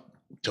coming out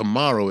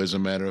tomorrow, as a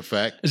matter of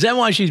fact. Is that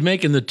why she's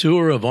making the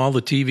tour of all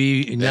the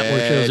TV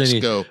network shows? Let's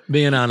go.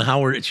 Being on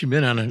Howard. She's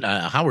been on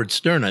Howard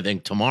Stern, I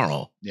think,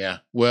 tomorrow. Yeah.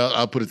 Well,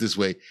 I'll put it this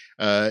way.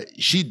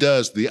 She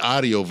does the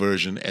audio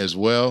version as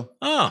well.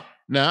 Oh.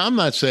 Now, I'm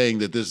not saying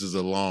that this is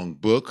a long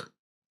book,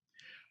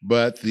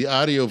 but the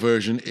audio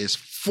version is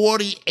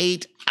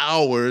 48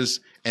 hours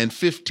and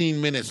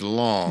 15 minutes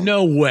long.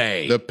 No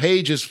way. The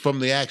pages from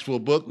the actual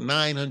book,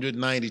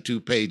 992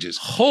 pages.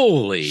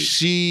 Holy.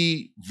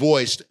 She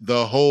voiced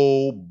the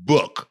whole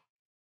book.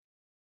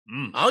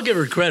 I'll give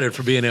her credit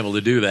for being able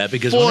to do that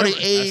because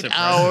 48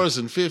 hours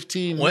and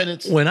 15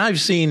 minutes. When I've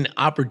seen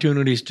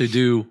opportunities to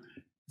do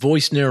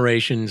voice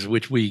narrations,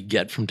 which we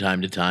get from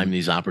time to time,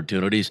 these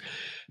opportunities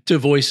to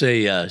voice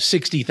a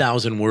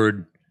 60,000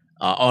 word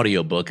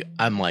audiobook,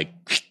 I'm like,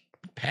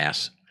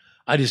 pass.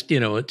 I just,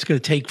 it's going to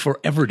take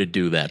forever to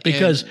do that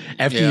because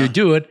after you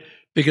do it,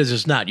 because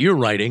it's not your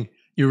writing,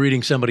 you're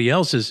reading somebody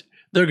else's,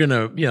 they're going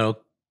to,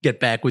 get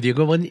back with you.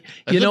 Go, well,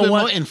 you know what?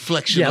 More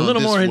inflection. Yeah, a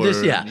little more in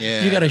this. Yeah.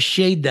 Yeah. You got to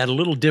shade that a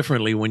little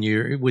differently when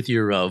you're with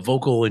your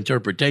vocal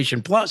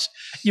interpretation. Plus,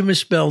 you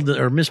misspelled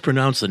or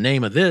mispronounced the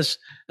name of this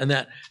and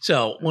that.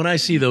 So when I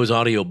see those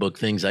audiobook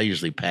things, I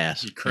usually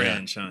pass. You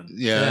cringe, huh?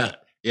 Yeah.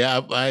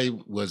 I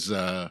was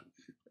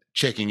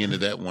checking into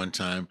that one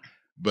time.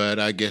 But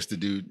I guess the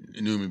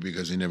dude knew me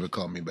because he never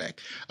called me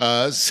back.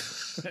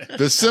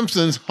 The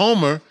Simpsons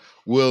Homer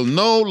will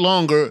no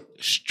longer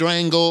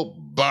strangle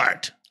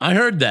Bart. I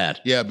heard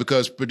that. Yeah,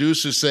 because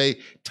producers say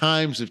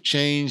times have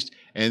changed,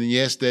 and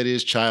yes, that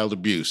is child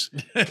abuse,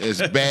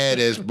 as bad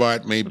as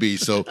Bart may be.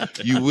 So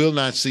you will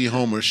not see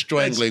Homer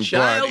strangling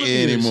Bart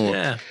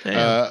anymore.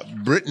 Yeah,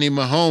 Brittany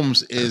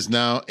Mahomes is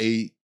now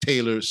a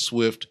Taylor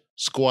Swift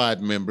squad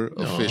member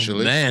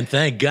officially. Oh, man,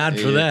 thank God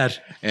for that.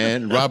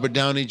 And Robert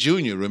Downey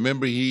Jr.,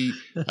 remember he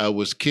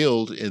was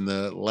killed in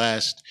the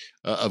last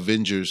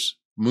Avengers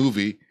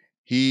movie.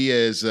 He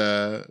is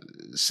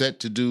set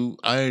to do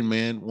Iron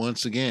Man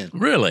once again.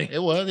 Really?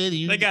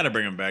 They got to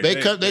bring him back.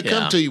 They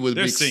come to you with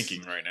they're big,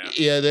 sinking right now.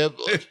 Yeah,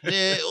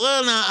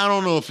 well, now I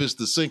don't know if it's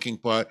the sinking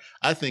part.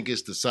 I think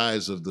it's the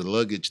size of the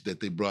luggage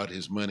that they brought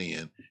his money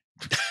in.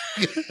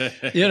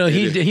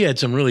 He had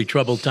some really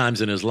troubled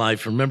times in his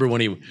life. Remember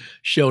when he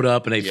showed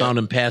up and they found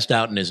him passed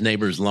out in his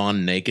neighbor's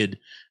lawn naked,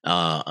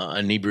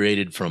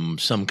 inebriated from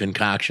some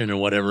concoction or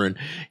whatever, and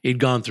he'd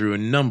gone through a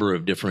number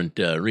of different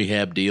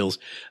rehab deals,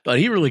 but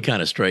he really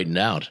kind of straightened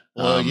out.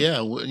 Well,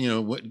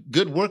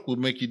 good work will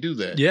make you do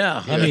that.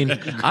 Yeah, I mean,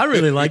 I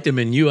really liked him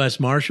in U.S.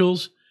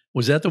 Marshals.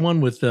 Was that the one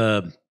with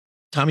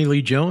Tommy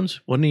Lee Jones?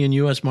 Wasn't he in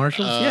U.S.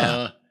 Marshals?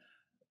 Yeah.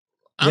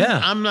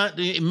 I'm not.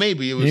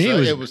 Maybe it was.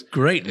 It was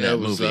great in that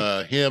movie. It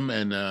was him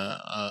and.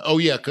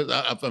 Because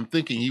I'm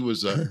thinking he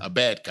was a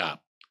bad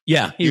cop.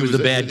 Yeah, he was the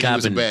bad cop. He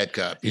was a bad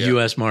cop. Yeah.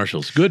 U.S.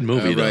 Marshals. Good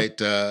movie, though.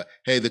 Right.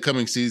 Hey, the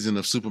coming season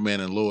of Superman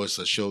and Lois,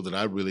 a show that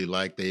I really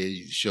like.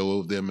 They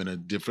show them in a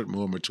different,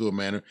 more mature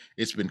manner.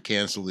 It's been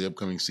canceled. The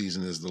upcoming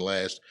season is the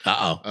last.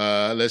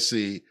 Let's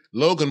see.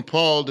 Logan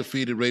Paul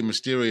defeated Rey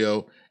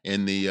Mysterio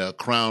in the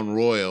Crown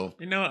Royal.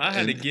 I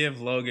had to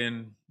give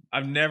Logan.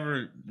 I've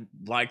never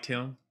liked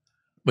him.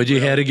 But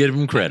you had to give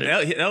him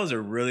credit. That was a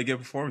really good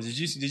performance.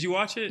 Did you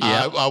watch it?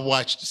 Yeah, I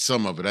watched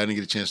some of it. I didn't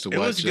get a chance to watch.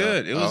 It was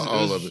good.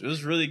 All of it. It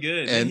was really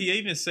good. And he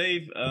even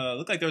saved.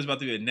 Looked like there was about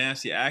to be a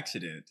nasty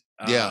accident.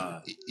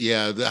 How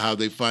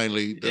they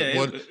finally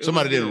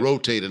somebody didn't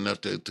rotate enough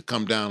to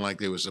come down like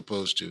they were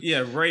supposed to.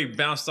 Yeah, Ray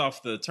bounced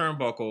off the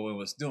turnbuckle and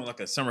was doing like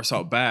a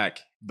somersault back,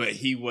 but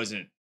he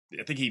wasn't.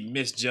 I think he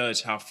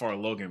misjudged how far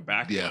Logan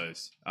back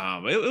was.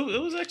 It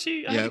was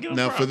actually. I had to give him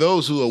now, props. for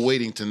those who are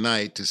waiting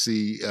tonight to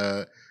see.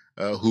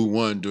 Who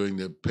won during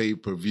the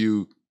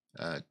pay-per-view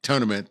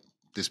tournament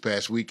this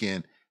past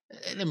weekend.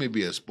 Let me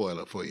be a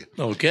spoiler for you.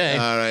 Okay.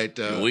 All right.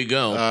 Here we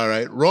go. All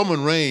right.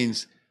 Roman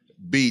Reigns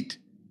beat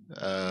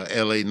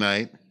LA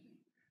Knight.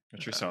 I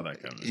sure saw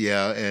that coming.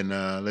 Yeah,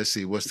 and let's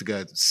see. What's the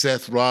guy?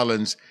 Seth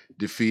Rollins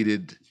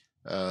defeated,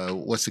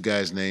 what's the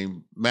guy's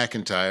name?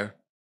 McIntyre.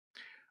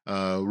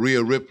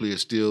 Rhea Ripley is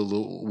still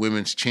the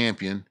women's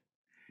champion.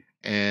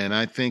 And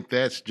I think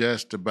that's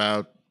just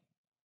about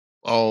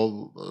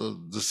all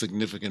the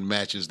significant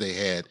matches they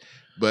had,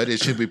 but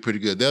it should be pretty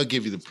good. They'll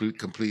give you the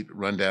complete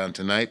rundown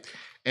tonight.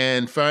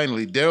 And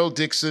finally, Daryl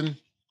Dixon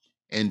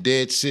and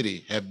Dead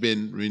City have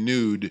been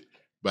renewed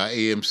by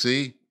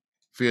AMC.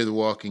 Fear the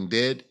Walking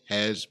Dead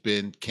has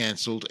been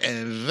canceled.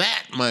 And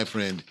that, my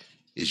friend,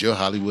 is your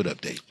Hollywood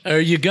update. There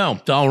you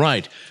go. All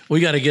right. We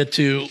got to get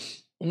to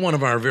one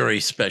of our very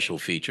special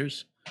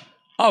features.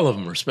 All of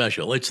them are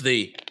special. It's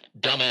the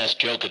dumbass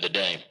joke of the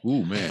day.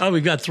 Ooh, man.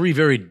 We've got 3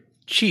 very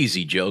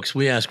cheesy jokes.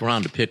 We asked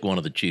Ron to pick one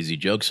of the cheesy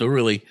jokes, so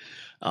really,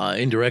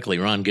 indirectly,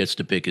 Ron gets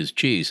to pick his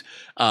cheese.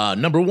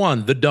 Number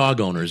 1, the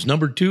dog owners.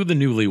 Number 2, the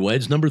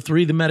newlyweds. Number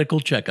 3, the medical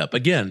checkup.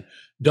 Again,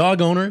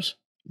 dog owners,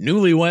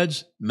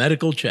 newlyweds,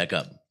 medical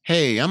checkup.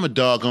 Hey, I'm a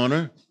dog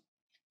owner.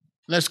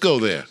 Let's go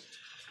there.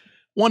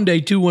 One day,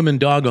 2 women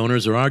dog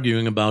owners are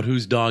arguing about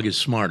whose dog is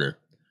smarter.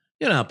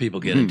 You know how people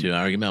get into an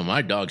argument.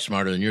 My dog's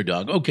smarter than your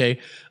dog. Okay,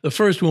 the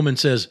first woman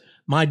says,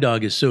 my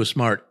dog is so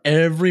smart.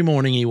 Every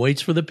morning he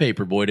waits for the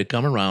paper boy to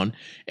come around,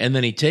 and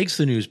then he takes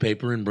the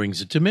newspaper and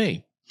brings it to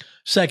me.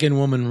 Second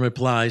woman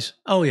replies,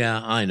 oh,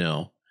 yeah, I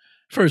know.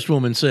 First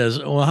woman says,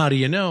 well, how do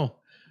you know?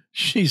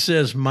 She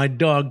says, my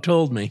dog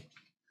told me.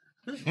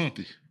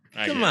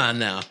 Come on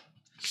now.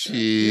 Jeez.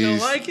 You don't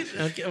like it?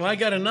 Okay, well, I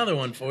got another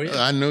one for you.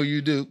 I know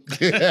you do.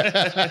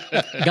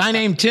 A guy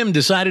named Tim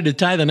decided to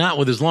tie the knot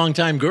with his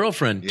longtime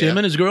girlfriend. Tim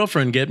and his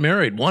girlfriend get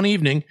married. One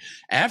evening,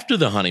 after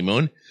the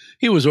honeymoon,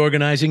 he was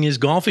organizing his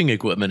golfing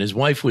equipment. His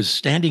wife was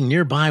standing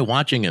nearby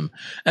watching him.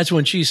 That's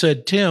when she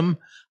said, Tim,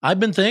 I've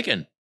been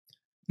thinking,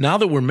 now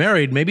that we're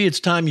married, maybe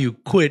it's time you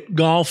quit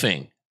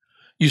golfing.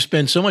 You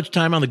spend so much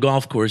time on the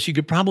golf course, you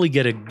could probably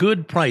get a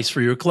good price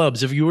for your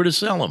clubs if you were to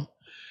sell them.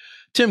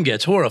 Tim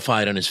gets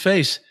horrified on his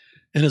face,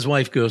 and his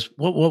wife goes,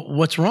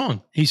 what's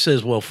wrong? He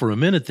says, well, for a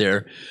minute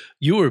there,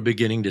 you were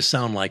beginning to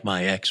sound like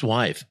my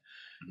ex-wife.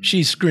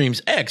 She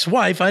screams,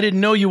 ex-wife? I didn't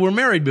know you were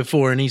married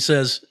before. And he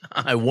says,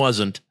 I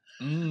wasn't.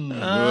 Okay.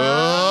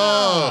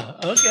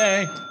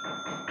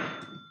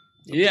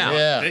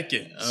 Yeah.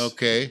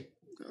 Okay.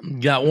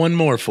 Got one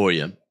more for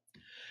you.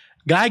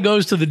 Guy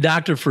goes to the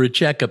doctor for a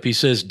checkup. He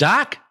says,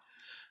 Doc,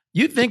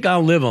 you think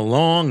I'll live a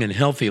long and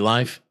healthy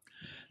life?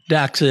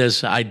 Doc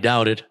says, I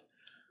doubt it.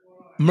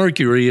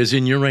 Mercury is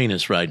in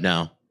Uranus right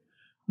now.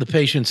 The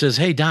patient says,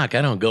 hey, Doc,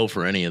 I don't go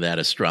for any of that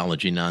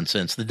astrology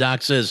nonsense. The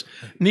doc says,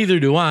 neither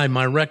do I.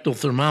 My rectal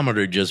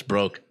thermometer just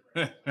broke.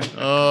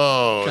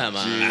 Oh, come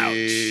on.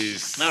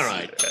 Ouch. All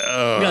right.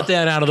 We got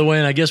that out of the way,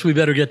 and I guess we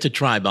better get to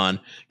Tribond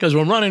because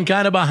we're running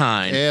kind of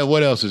behind. Yeah,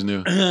 what else is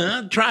new?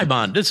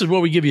 Tribond. This is where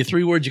we give you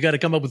 3 words. You got to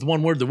come up with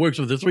one word that works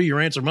with the 3.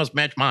 Your answer must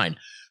match mine.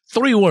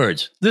 3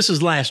 words. This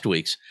is last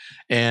week's,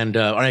 and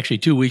or actually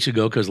 2 weeks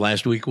ago because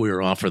last week we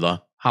were off for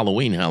the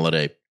Halloween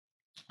holiday.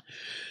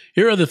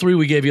 Here are the 3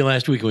 we gave you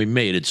last week, and we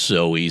made it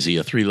so easy.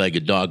 A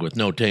 3-legged dog with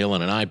no tail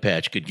and an eye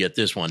patch could get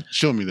this one.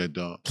 Show me that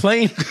dog.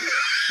 Plain.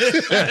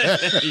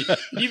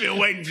 You've been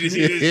waiting to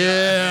see this.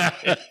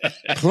 Yeah.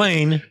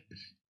 Plain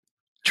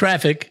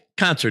traffic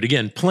concert.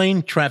 Again,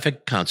 plain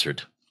traffic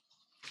concert.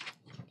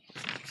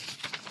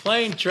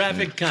 Plain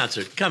traffic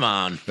concert. Come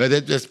on.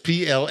 That's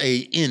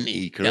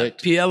Plane,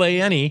 correct? Yeah,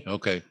 Plane.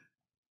 Okay.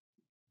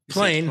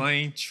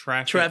 Plain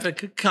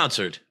traffic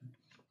concert.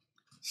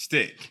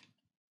 Stick.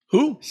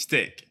 Who?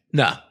 Stick.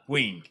 No.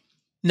 Wing.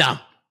 No.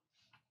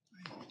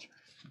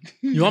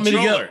 You want me to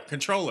go?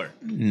 Controller.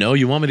 No,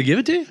 you want me to give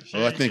it to you?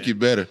 Oh, I think you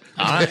better.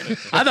 All right.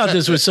 I thought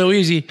this was so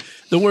easy.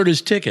 The word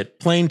is ticket.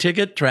 Plane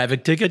ticket,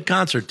 traffic ticket,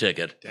 concert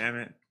ticket. Damn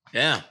it.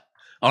 Yeah.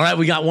 All right,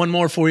 we got one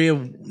more for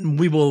you.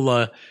 We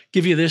will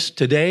give you this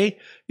today.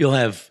 You'll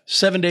have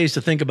 7 days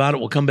to think about it.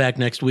 We'll come back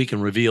next week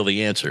and reveal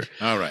the answer.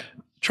 All right.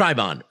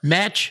 Tribond.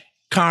 Match,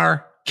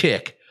 car,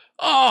 kick.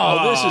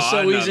 Oh, this is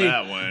so easy.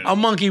 A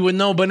monkey with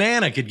no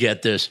banana could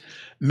get this.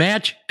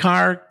 Match,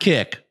 car,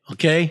 kick.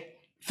 Okay?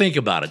 Think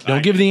about it.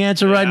 Don't give the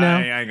answer right now.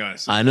 I ain't gonna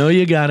say I know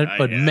you got it,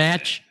 but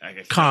match,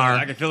 car,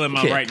 I can feel it in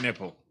my kick. right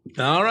nipple.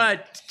 All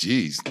right.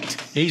 Jeez.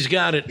 He's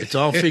got it. It's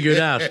all figured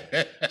out.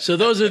 So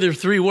those are the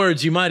 3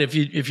 words you might, if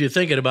you're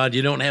thinking about it,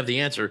 you don't have the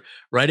answer,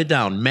 write it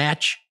down.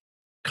 Match,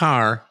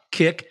 car,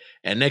 kick.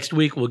 And next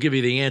week, we'll give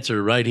you the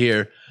answer right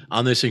here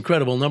on this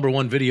incredible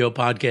 #1 video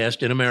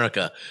podcast in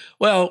America.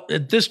 Well,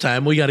 at this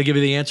time, we got to give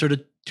you the answer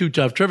to Too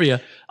Tough Trivia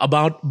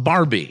about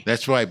Barbie.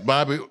 That's right.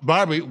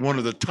 Barbie, one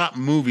of the top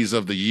movies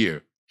of the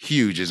year.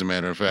 Huge, as a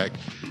matter of fact.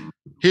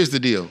 Here's the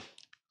deal.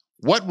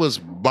 What was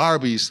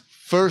Barbie's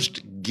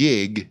first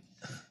gig,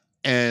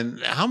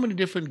 and how many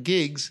different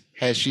gigs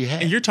has she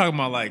had? And you're talking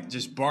about like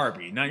just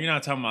Barbie. Now you're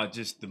not talking about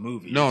just the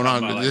movie. No,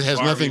 this has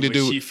nothing to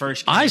do with.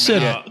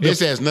 This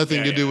has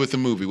nothing to do with the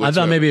movie. I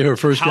thought maybe her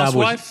first job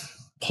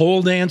was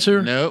pole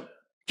dancer. Nope.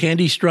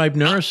 Candy striped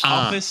nurse.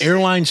 Office.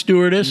 Airline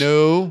stewardess.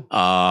 No.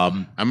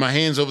 And my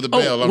hands over the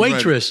bell.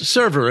 Waitress,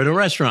 server at a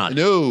restaurant.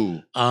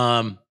 No.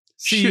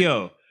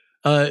 CEO.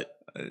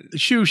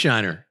 Shoe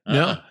shiner.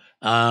 No.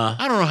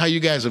 I don't know how you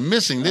guys are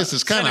missing this.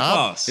 It's kind of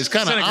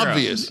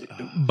obvious.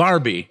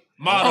 Barbie.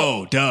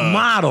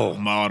 Model.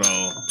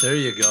 Model. There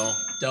you go.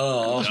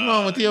 Duh. What's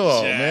wrong with you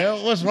all,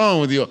 man? What's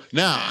wrong with you?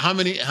 Now, how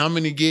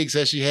many gigs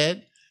has she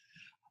had?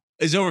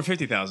 It's over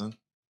 50,000.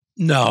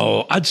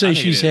 No, I'd say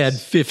she's had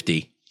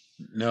 50.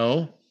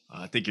 No.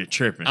 I think you're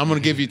tripping. I'm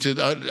going to give you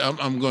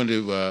I'm going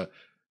to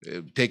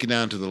take it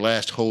down to the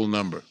last whole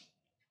number.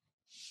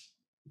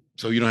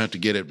 So you don't have to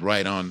get it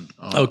right on.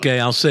 Okay,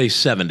 I'll say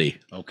 70.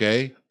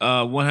 Okay.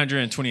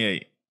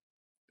 128.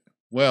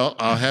 Well,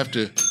 I'll have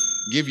to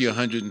give you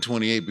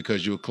 128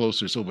 because you were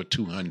closer. It's over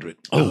 200.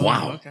 Oh,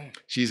 wow. Okay.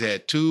 She's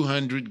had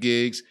 200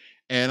 gigs.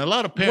 And a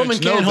lot of parents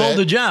Woman can't hold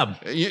a job.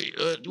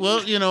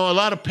 Well, a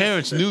lot of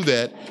parents knew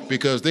that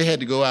because they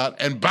had to go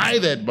out and buy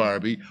that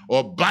Barbie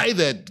or buy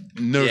that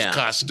nurse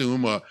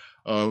costume or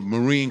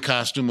Marine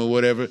costume or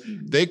whatever.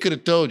 They could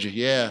have told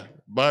you,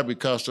 Barbie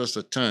cost us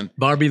a ton.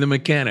 Barbie the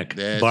mechanic.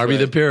 That's Barbie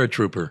right. the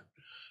paratrooper.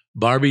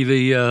 Barbie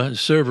the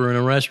server in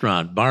a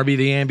restaurant. Barbie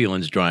the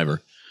ambulance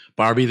driver.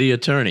 Barbie the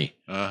attorney.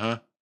 Uh-huh.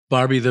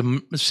 Barbie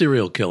the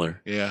serial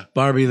killer. Yeah.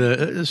 Barbie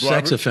the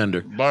sex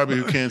offender. Barbie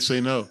who can't say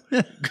no.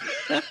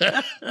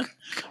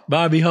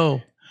 Barbie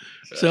ho.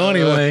 So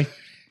anyway,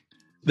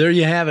 there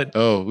you have it.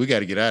 Oh, we got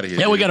to get out of here.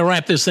 Yeah, we got to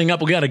wrap this thing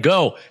up. We got to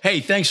go. Hey,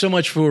 thanks so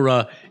much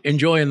for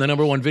enjoying the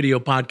 #1 video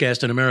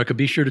podcast in America.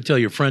 Be sure to tell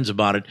your friends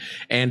about it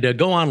and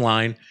go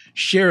online,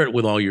 share it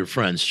with all your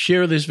friends.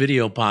 Share this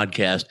video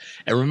podcast.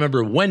 And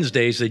remember,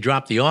 Wednesdays, they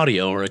drop the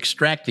audio or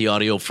extract the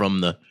audio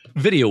from the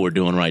video we're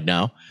doing right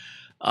now.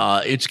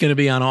 It's going to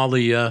be on all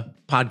the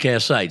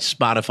podcast sites,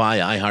 Spotify,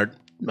 iHeart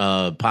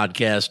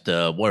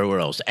Podcast, where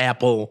else?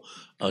 Apple,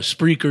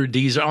 Spreaker,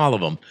 Deezer, all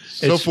of them.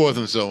 So forth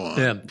and so on.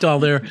 Yeah, it's all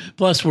there.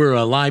 Plus,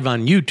 we're live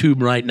on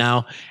YouTube right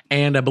now,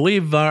 and I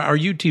believe our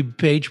YouTube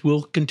page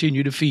will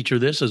continue to feature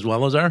this as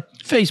well as our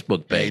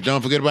Facebook page. Hey,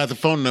 don't forget about the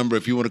phone number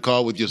if you want to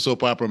call with your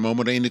soap opera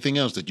moment or anything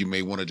else that you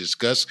may want to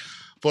discuss.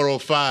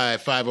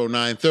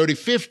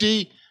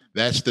 405-509-3050.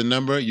 That's the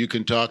number. You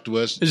can talk to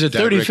us. Is it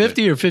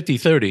 3050 or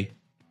 5030?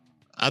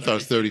 I thought it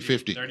was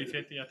 3050.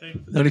 3050, I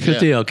think.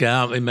 3050, yeah. Okay.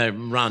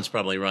 Ron's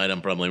probably right.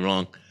 I'm probably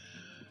wrong.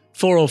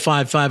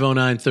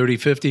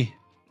 405-509-3050.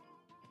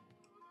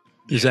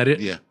 Is that it?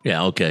 Yeah.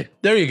 Yeah, okay.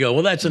 There you go.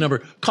 Well, that's the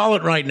number. Call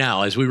it right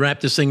now as we wrap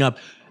this thing up.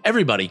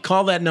 Everybody,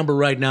 call that number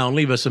right now and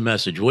leave us a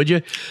message, would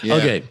you? Yeah.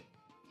 Okay.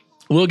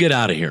 We'll get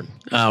out of here.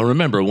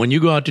 Remember, when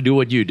you go out to do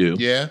what you do,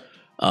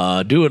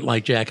 do it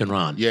like Jack and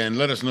Ron. Yeah, and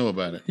let us know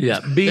about it. Yeah,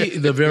 be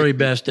the very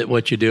best at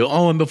what you do.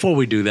 Oh, and before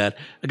we do that,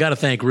 I got to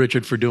thank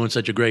Richard for doing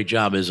such a great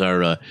job as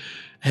our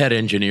head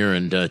engineer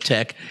and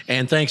tech.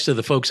 And thanks to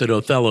the folks at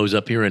Othello's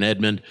up here in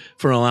Edmond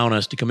for allowing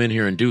us to come in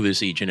here and do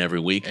this each and every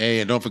week. Hey,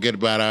 and don't forget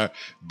about our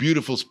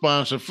beautiful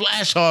sponsor,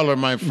 Flash Hauler,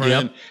 my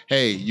friend. Yep.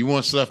 Hey, you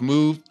want stuff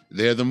moved?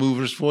 They're the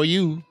movers for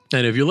you.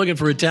 And if you're looking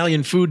for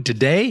Italian food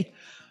today,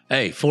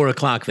 hey, 4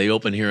 o'clock, they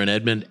open here in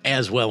Edmond,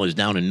 as well as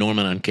down in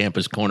Norman on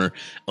Campus Corner,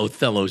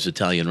 Othello's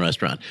Italian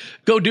Restaurant.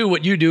 Go do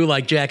what you do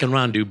like Jack and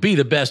Ron do. Be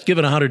the best. Give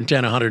it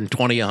 110,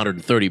 120,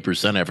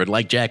 130% effort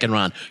like Jack and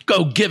Ron.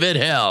 Go give it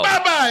hell.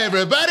 Bye-bye,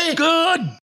 everybody. Good.